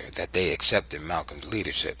clear that they accepted Malcolm's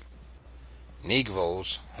leadership.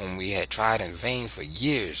 Negroes whom we had tried in vain for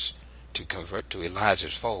years to convert to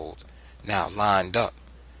Elijah's fold now lined up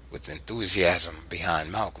with enthusiasm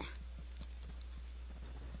behind Malcolm.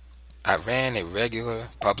 I ran a regular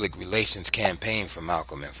public relations campaign for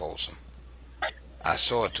Malcolm in Folsom. I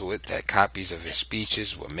saw to it that copies of his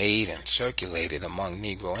speeches were made and circulated among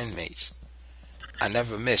Negro inmates. I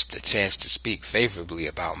never missed a chance to speak favorably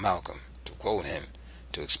about Malcolm, to quote him,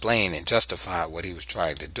 to explain and justify what he was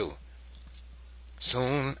trying to do.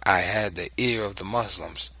 Soon I had the ear of the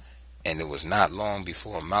Muslims, and it was not long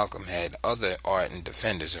before Malcolm had other ardent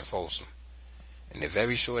defenders in Folsom. In a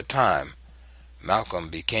very short time, Malcolm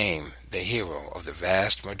became the hero of the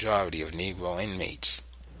vast majority of Negro inmates.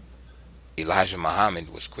 Elijah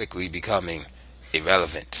Muhammad was quickly becoming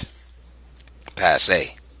irrelevant,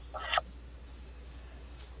 passé.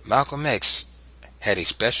 Malcolm X had a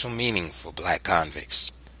special meaning for black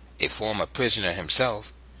convicts. A former prisoner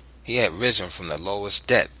himself, he had risen from the lowest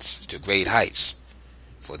depths to great heights.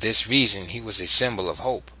 For this reason, he was a symbol of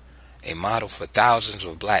hope, a model for thousands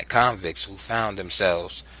of black convicts who found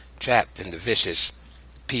themselves trapped in the vicious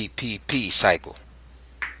PPP cycle.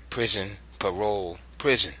 Prison, parole,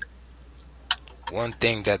 prison. One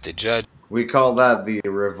thing that the judge... We call that the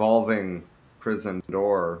revolving prison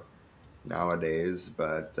door nowadays,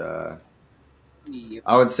 but Yep.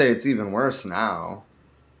 I would say it's even worse now.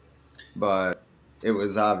 But it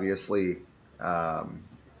was obviously a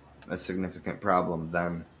significant problem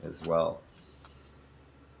then as well.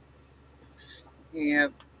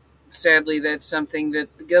 Yep. Sadly, that's something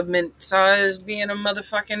that the government saw as being a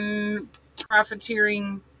motherfucking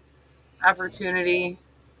profiteering opportunity.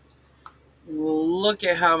 Look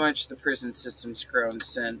at how much the prison system's grown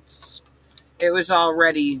since it was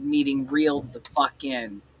already needing reeled the fuck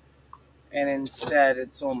in. And instead,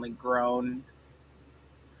 it's only grown.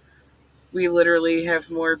 We literally have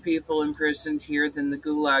more people imprisoned here than the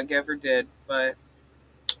Gulag ever did, but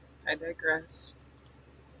I digress.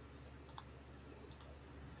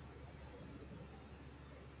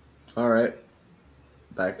 All right.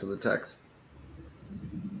 Back to the text.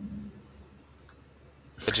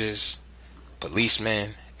 Judges,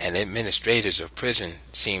 policemen, and administrators of prison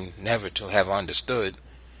seem never to have understood,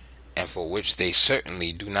 and for which they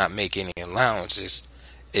certainly do not make any allowances,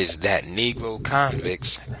 is that Negro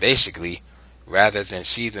convicts, basically, rather than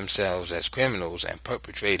see themselves as criminals and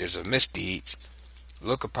perpetrators of misdeeds,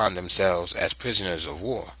 look upon themselves as prisoners of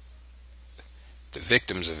war, the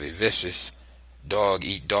victims of a vicious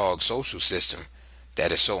dog-eat-dog social system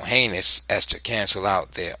that is so heinous as to cancel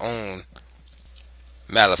out their own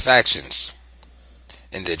malefactions.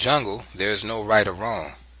 In the jungle, there is no right or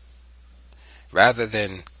wrong. Rather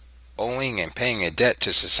than owing and paying a debt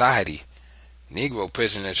to society, Negro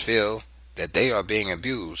prisoners feel that they are being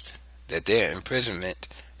abused, that their imprisonment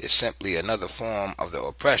is simply another form of the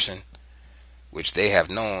oppression which they have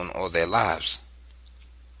known all their lives.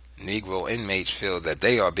 Negro inmates feel that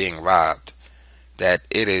they are being robbed, that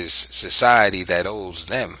it is society that owes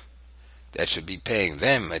them, that should be paying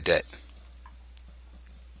them a debt.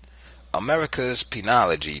 America's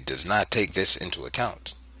penology does not take this into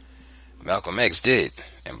account. Malcolm X did,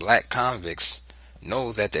 and black convicts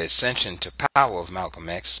know that the ascension to power of Malcolm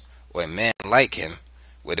X, or a man like him,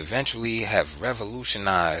 would eventually have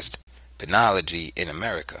revolutionized penology in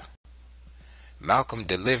America. Malcolm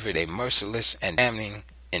delivered a merciless and damning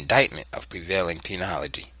indictment of prevailing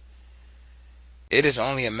penology. It is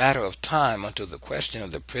only a matter of time until the question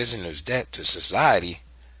of the prisoner's debt to society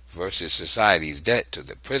versus society's debt to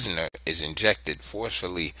the prisoner is injected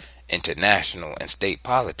forcefully into national and state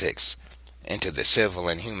politics, into the civil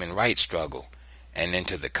and human rights struggle, and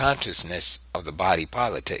into the consciousness of the body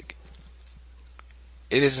politic.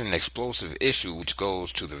 It is an explosive issue which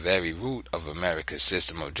goes to the very root of America's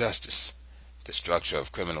system of justice, the structure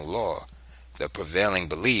of criminal law, the prevailing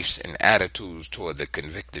beliefs and attitudes toward the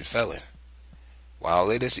convicted felon.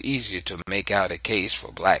 While it is easier to make out a case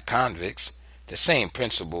for black convicts, the same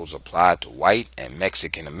principles apply to white and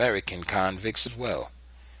Mexican American convicts as well.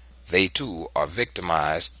 They too are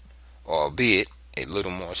victimized, albeit a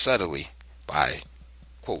little more subtly, by,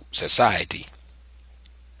 quote, society.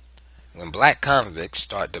 When black convicts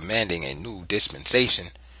start demanding a new dispensation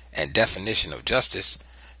and definition of justice,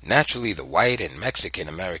 naturally the white and Mexican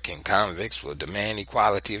American convicts will demand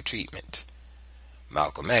equality of treatment.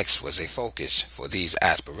 Malcolm X was a focus for these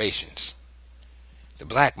aspirations. The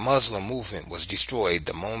black Muslim movement was destroyed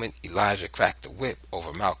the moment Elijah cracked the whip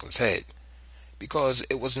over Malcolm's head, because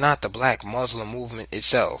it was not the black Muslim movement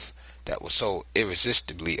itself that was so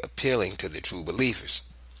irresistibly appealing to the true believers.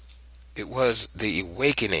 It was the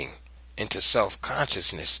awakening into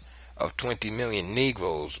self-consciousness of 20 million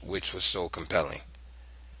Negroes which was so compelling.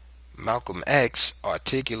 Malcolm X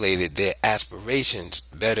articulated their aspirations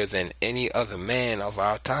better than any other man of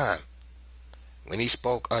our time. When he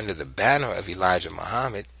spoke under the banner of Elijah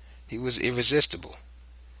Muhammad, he was irresistible.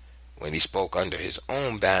 When he spoke under his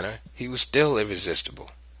own banner, he was still irresistible.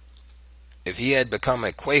 If he had become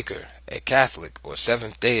a Quaker, a Catholic, or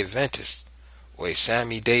Seventh-day Adventist, or a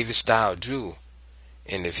Sammy Davis-style Jew,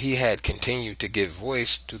 and if he had continued to give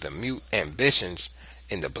voice to the mute ambitions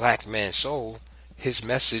in the black man's soul, his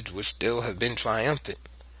message would still have been triumphant,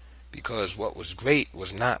 because what was great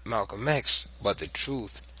was not Malcolm X, but the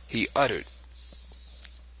truth he uttered.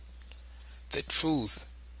 The truth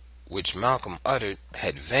which Malcolm uttered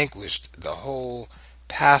had vanquished the whole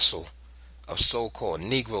passel of so-called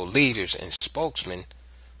Negro leaders and spokesmen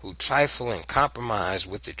who trifle and compromise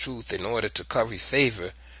with the truth in order to curry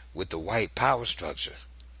favor with the white power structure.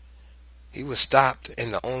 He was stopped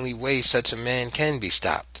in the only way such a man can be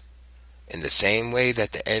stopped, in the same way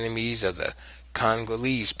that the enemies of the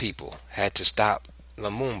Congolese people had to stop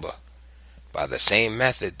Lumumba, by the same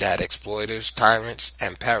method that exploiters, tyrants,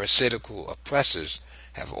 and parasitical oppressors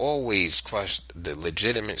have always crushed the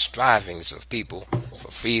legitimate strivings of people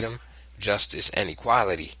for freedom, justice, and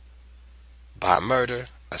equality, by murder,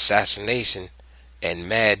 assassination, and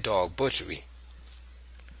mad dog butchery.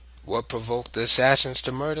 What provoked the assassins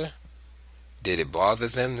to murder? Did it bother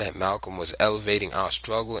them that Malcolm was elevating our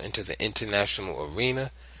struggle into the international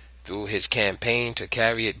arena through his campaign to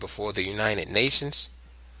carry it before the United Nations?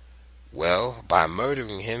 Well, by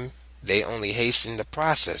murdering him, they only hastened the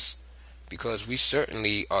process, because we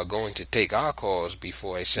certainly are going to take our cause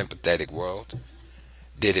before a sympathetic world.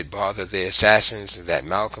 Did it bother the assassins that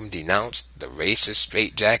Malcolm denounced the racist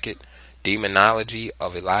straitjacket demonology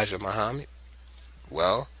of Elijah Muhammad?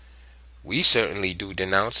 Well, we certainly do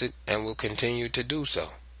denounce it and will continue to do so.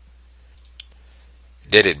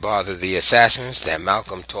 Did it bother the assassins that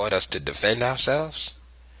Malcolm taught us to defend ourselves?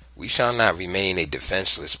 We shall not remain a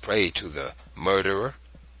defenseless prey to the murderer,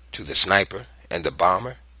 to the sniper, and the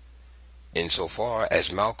bomber. Insofar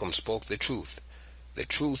as Malcolm spoke the truth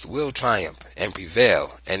will triumph and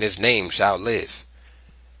prevail, and his name shall live.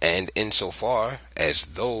 And insofar as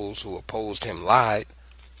those who opposed him lied,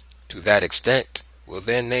 to that extent will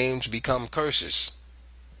their names become curses,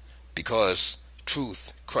 because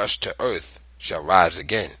truth crushed to earth shall rise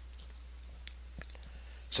again.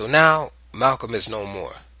 So now Malcolm is no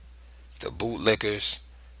more. The bootlickers,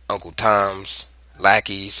 Uncle Toms,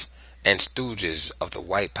 lackeys, and stooges of the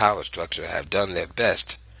white power structure have done their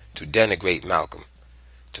best to denigrate Malcolm,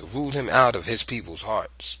 to root him out of his people's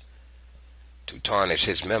hearts, to tarnish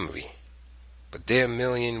his memory. But their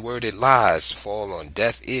million-worded lies fall on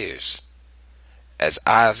deaf ears, as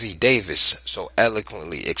Ozzie Davis so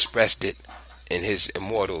eloquently expressed it in his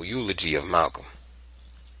immortal eulogy of Malcolm.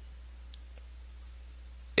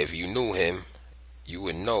 If you knew him, you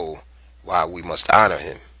would know why we must honor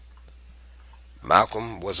him.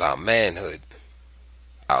 Malcolm was our manhood,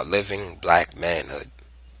 our living black manhood.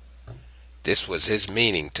 This was his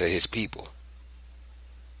meaning to his people.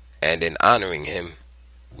 And in honoring him,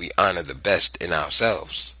 we honor the best in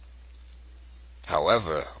ourselves.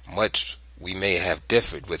 However much we may have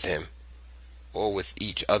differed with him, or with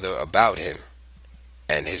each other about him,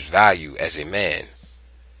 and his value as a man,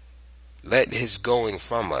 let his going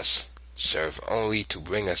from us serve only to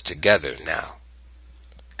bring us together now,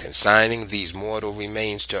 consigning these mortal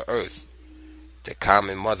remains to earth, the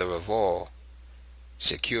common mother of all,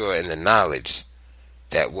 secure in the knowledge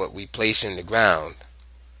that what we place in the ground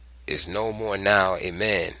is no more now a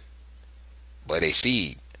man, but a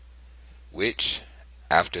seed, which,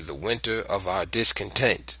 after the winter of our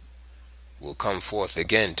discontent, will come forth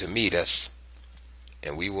again to meet us,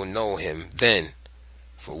 and we will know him then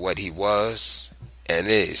for what he was and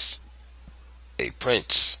is, a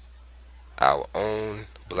prince, our own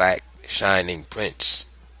black shining prince,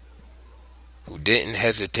 who didn't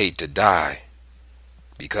hesitate to die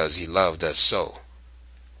because he loved us so.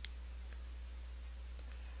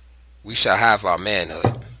 We shall have our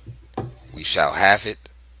manhood. We shall have it,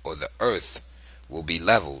 or the earth will be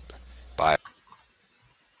leveled by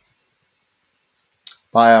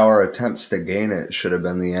our attempts to gain it should have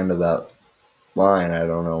been the end of that line. I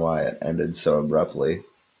don't know why it ended so abruptly.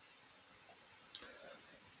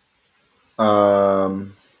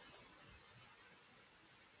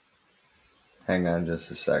 Hang on just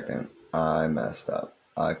a second. I messed up.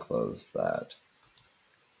 I closed that.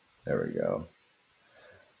 There we go.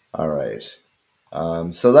 All right.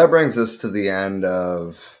 So that brings us to the end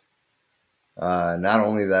of not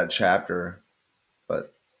only that chapter,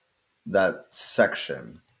 but that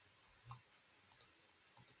section.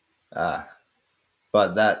 But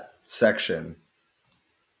that section.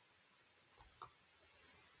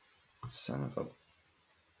 Son of a...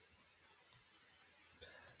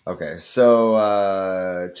 Okay,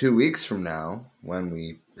 so 2 weeks from now, when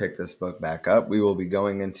we pick this book back up, we will be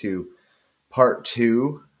going into part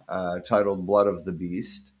 2, titled Blood of the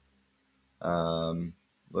Beast.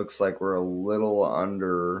 Looks like we're a little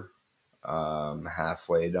under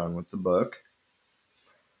halfway done with the book.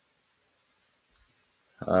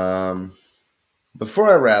 Before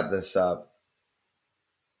I wrap this up,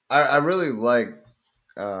 I really like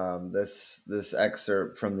this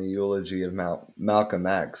excerpt from the eulogy of Malcolm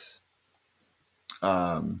X.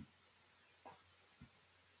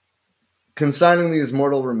 Consigning these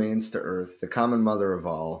mortal remains to earth, the common mother of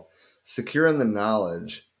all, secure in the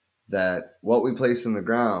knowledge that what we place in the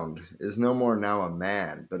ground is no more now a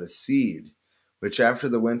man, but a seed, which after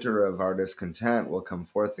the winter of our discontent will come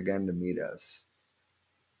forth again to meet us.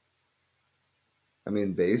 I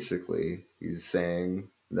mean, basically, he's saying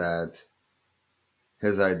that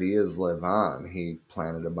his ideas live on. He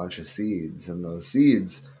planted a bunch of seeds, and those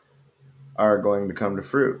seeds are going to come to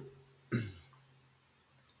fruit.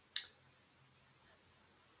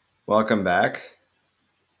 Welcome back.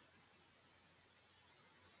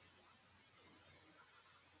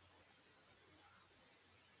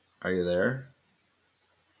 Are you there?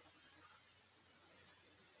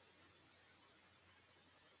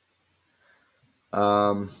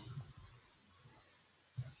 The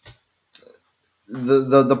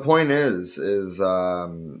point is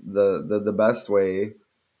the best way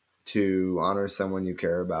to honor someone you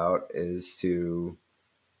care about is to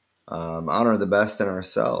honor the best in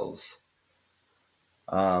ourselves.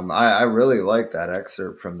 I really like that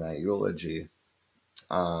excerpt from that eulogy.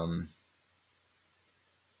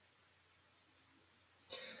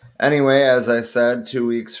 Anyway, as I said, 2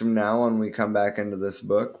 weeks from now, when we come back into this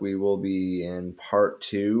book, we will be in part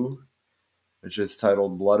 2, which is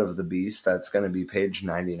titled Blood of the Beast. That's going to be page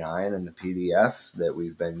 99 in the PDF that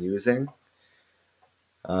we've been using.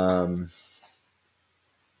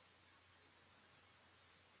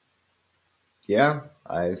 Yeah,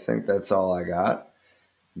 I think that's all I got.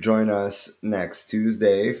 Join us next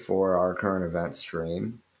Tuesday for our current event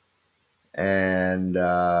stream. And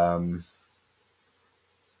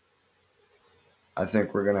I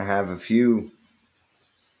think we're going to have a few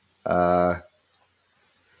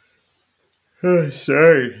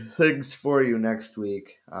things for you next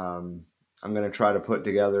week. I'm going to try to put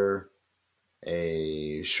together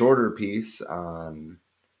a shorter piece on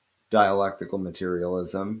dialectical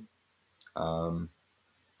materialism. I'm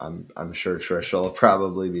sure Trish will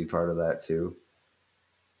probably be part of that too.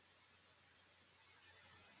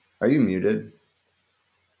 Are you muted?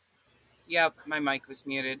 Yep, my mic was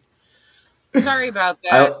muted. Sorry about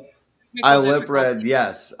that. I lip read,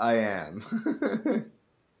 yes, I am.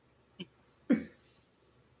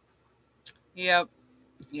 Yep.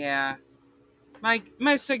 Yeah.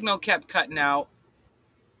 My signal kept cutting out.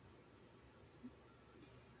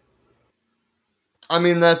 I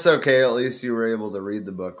mean, that's okay. At least you were able to read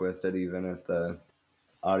the book with it, even if the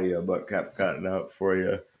audiobook kept cutting out for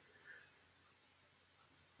you.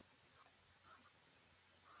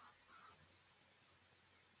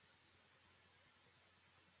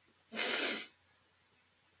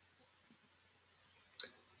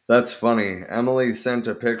 That's funny. Emily sent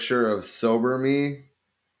a picture of Sober Me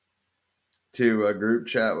to a group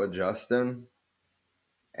chat with Justin.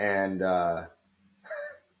 And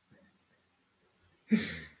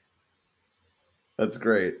that's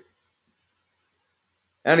great.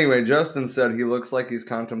 Anyway, Justin said he looks like he's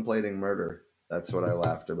contemplating murder. That's what I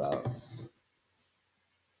laughed about.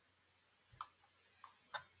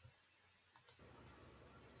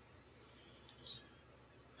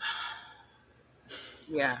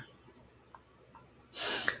 Yeah.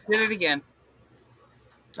 Did it again.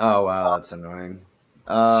 Oh, wow, that's annoying.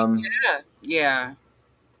 Yeah.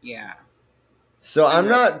 So I'm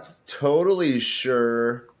not totally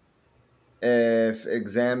sure if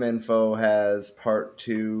examinfo has part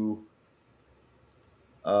 2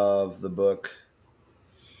 of the book.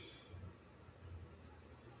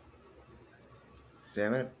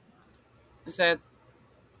 Damn it. Is that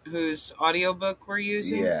whose audiobook we're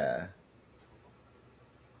using? Yeah.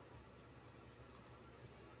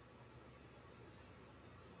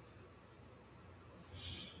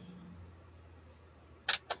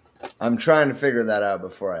 I'm trying to figure that out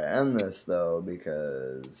before I end this, though,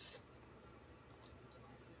 because,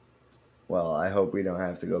 well, I hope we don't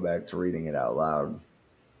have to go back to reading it out loud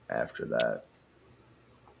after that.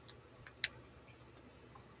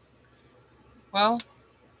 Well,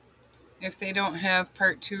 if they don't have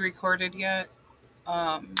part 2 recorded yet,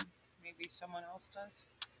 maybe someone else does.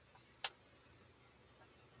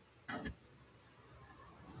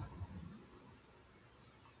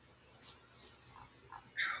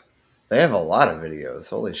 They have a lot of videos.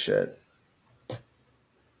 Holy shit.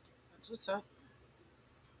 That's what's up.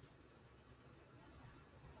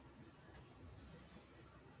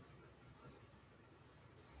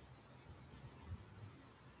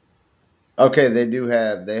 Okay, they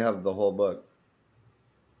have the whole book.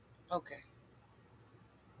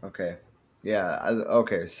 Okay. Yeah,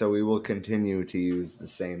 okay, so we will continue to use the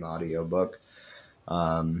same audiobook.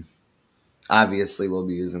 Obviously, we'll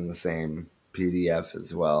be using the same PDF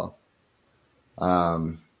as well.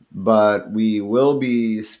 But we will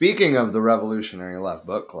be, speaking of the Revolutionary Left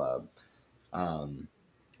Book Club,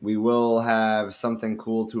 we will have something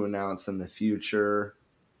cool to announce in the future.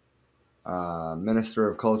 Minister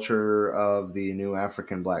of Culture of the new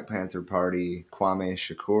African Black Panther Party, Kwame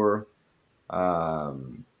Shakur,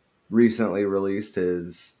 recently released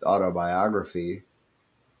his autobiography,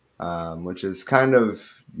 which is kind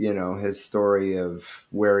of, his story of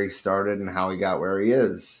where he started and how he got where he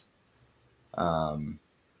is.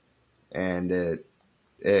 And it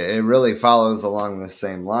really follows along the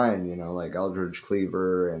same line, like Eldridge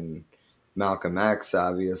Cleaver and Malcolm X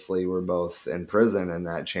obviously were both in prison, and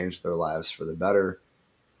that changed their lives for the better.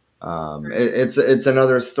 It's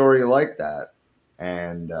another story like that.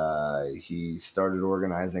 And he started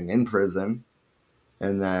organizing in prison,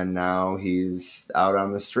 and then now he's out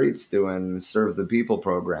on the streets doing serve the people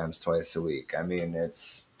programs twice a week. I mean,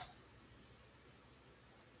 it's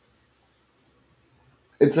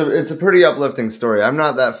a pretty uplifting story. I'm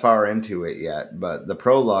not that far into it yet, but the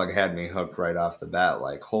prologue had me hooked right off the bat.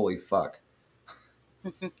 Like, holy fuck.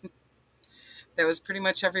 That was pretty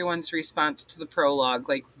much everyone's response to the prologue.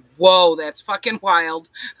 Like, whoa, that's fucking wild.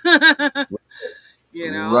 Right.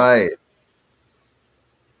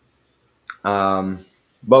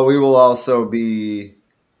 But we will also be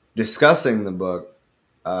discussing the book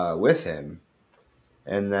with him.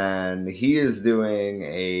 And then he is doing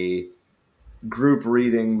a group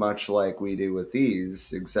reading much like we do with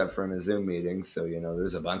these, except for in a Zoom meeting. So,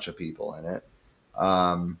 there's a bunch of people in it.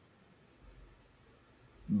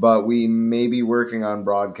 But we may be working on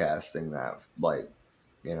broadcasting that,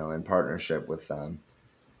 in partnership with them.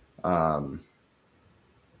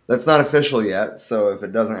 That's not official yet, so if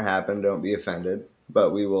it doesn't happen, don't be offended.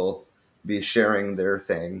 But we will be sharing their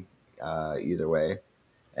thing either way.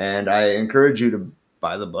 And I encourage you to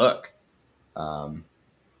buy the book.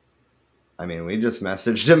 We just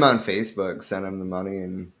messaged him on Facebook, sent him the money,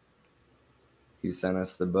 and he sent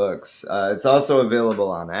us the books. It's also available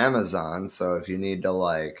on Amazon, so if you need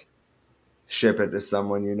to, ship it to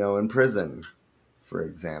someone in prison, for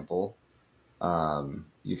example,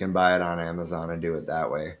 you can buy it on Amazon and do it that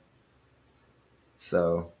way.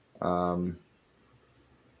 So,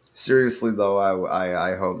 seriously though,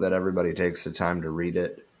 I hope that everybody takes the time to read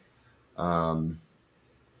it.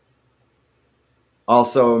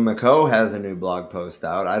 Also, Mako has a new blog post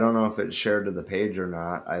out. I don't know if it's shared to the page or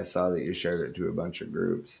not. I saw that you shared it to a bunch of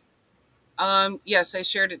groups. Yes, I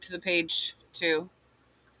shared it to the page too.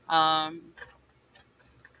 As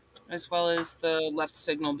well as the Left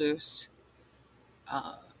Signal Boost.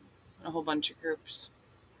 A whole bunch of groups.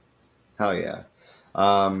 Hell yeah.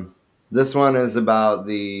 This one is about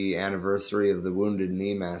the anniversary of the Wounded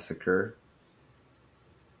Knee Massacre.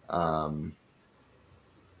 I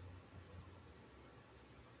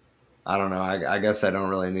don't know. I guess I don't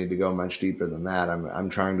really need to go much deeper than that. I'm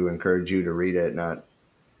trying to encourage you to read it, not...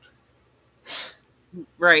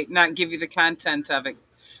 Right, not give you the content of it.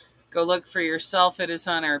 Go look for yourself. It is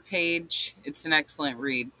on our page. It's an excellent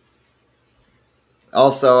read.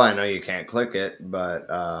 Also, I know you can't click it, but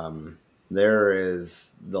there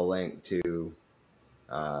is the link to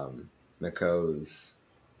Mako's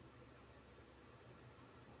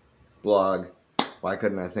blog. Why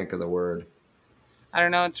couldn't I think of the word? I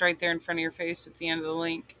don't know. It's right there in front of your face at the end of the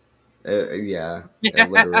link. Yeah, it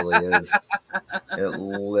literally is. It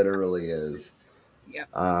literally is. Yeah.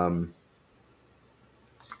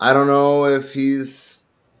 I don't know if he's...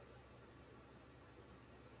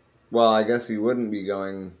 Well, I guess he wouldn't be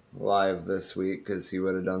going live this week because he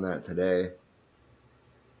would have done that today.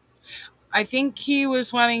 I think he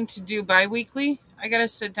was wanting to do bi-weekly. I got to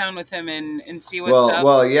sit down with him and see what's up.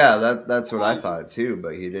 Well, yeah, that's what I thought too,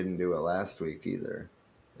 but he didn't do it last week either.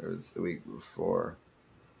 It was the week before.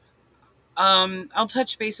 I'll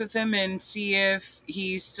touch base with him and see if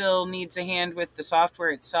he still needs a hand with the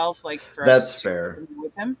software itself, like for That's us fair.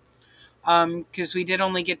 with him. Because we did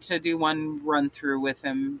only get to do one run through with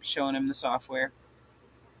him, showing him the software.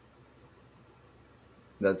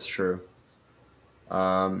 That's true.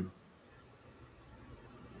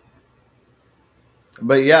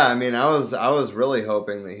 But yeah, I mean, I was really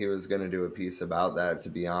hoping that he was going to do a piece about that, to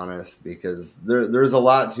be honest, because there's a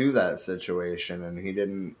lot to that situation, and he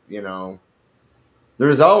didn't, you know.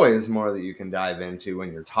 There's always more that you can dive into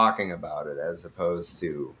when you're talking about it, as opposed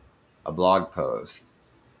to a blog post.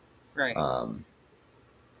 Right.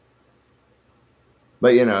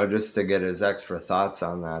 But, you know, just to get his extra thoughts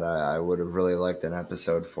on that, I would have really liked an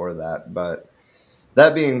episode for that. But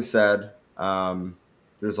that being said,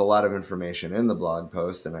 there's a lot of information in the blog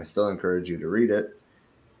post, and I still encourage you to read it.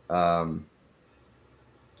 And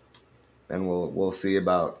we'll see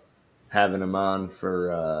about having him on for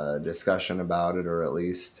a discussion about it, or at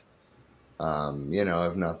least, you know,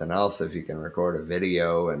 if nothing else, if you can record a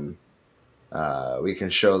video and we can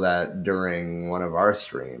show that during one of our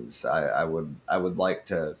streams. I would like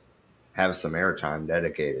to have some airtime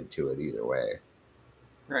dedicated to it either way.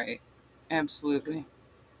 Right. Absolutely.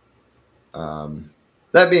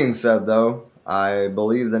 That being said, though, I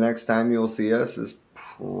believe the next time you'll see us is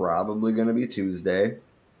probably going to be Tuesday.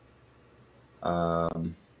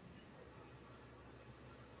 And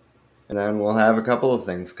then we'll have a couple of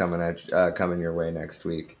things coming your way next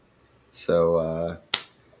week. So,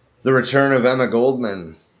 the return of Emma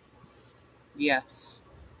Goldman. Yes,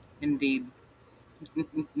 indeed.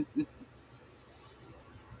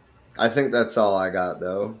 I think that's all I got,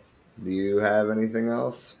 though. Do you have anything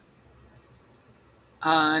else?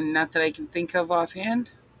 Not that I can think of offhand.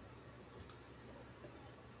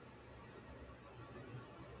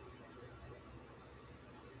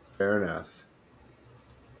 Fair enough.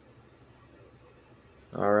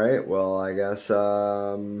 All right, well, I guess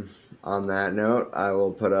on that note, I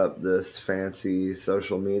will put up this fancy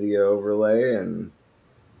social media overlay and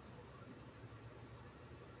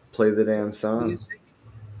play the damn song. Music.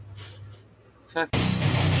 Fuck.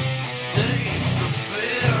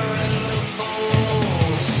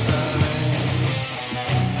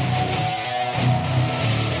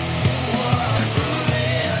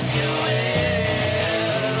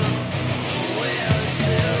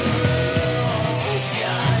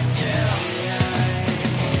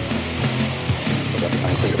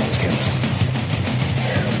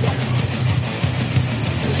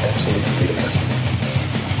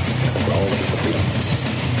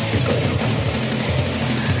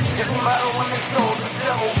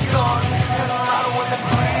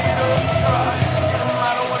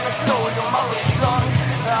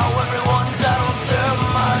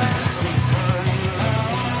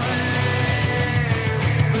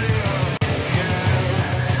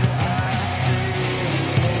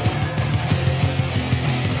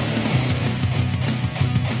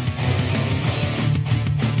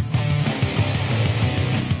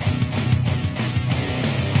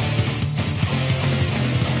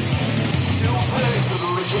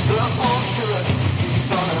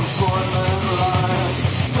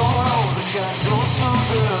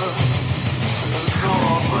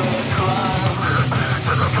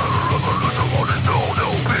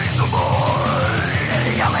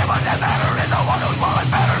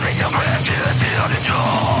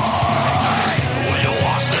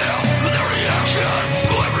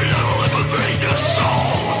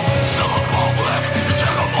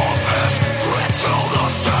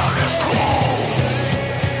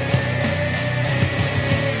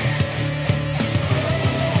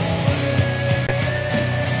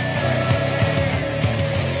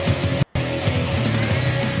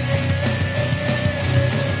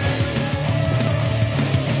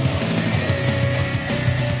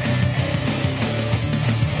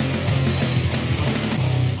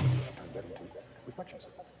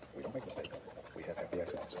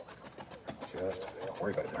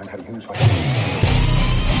 who's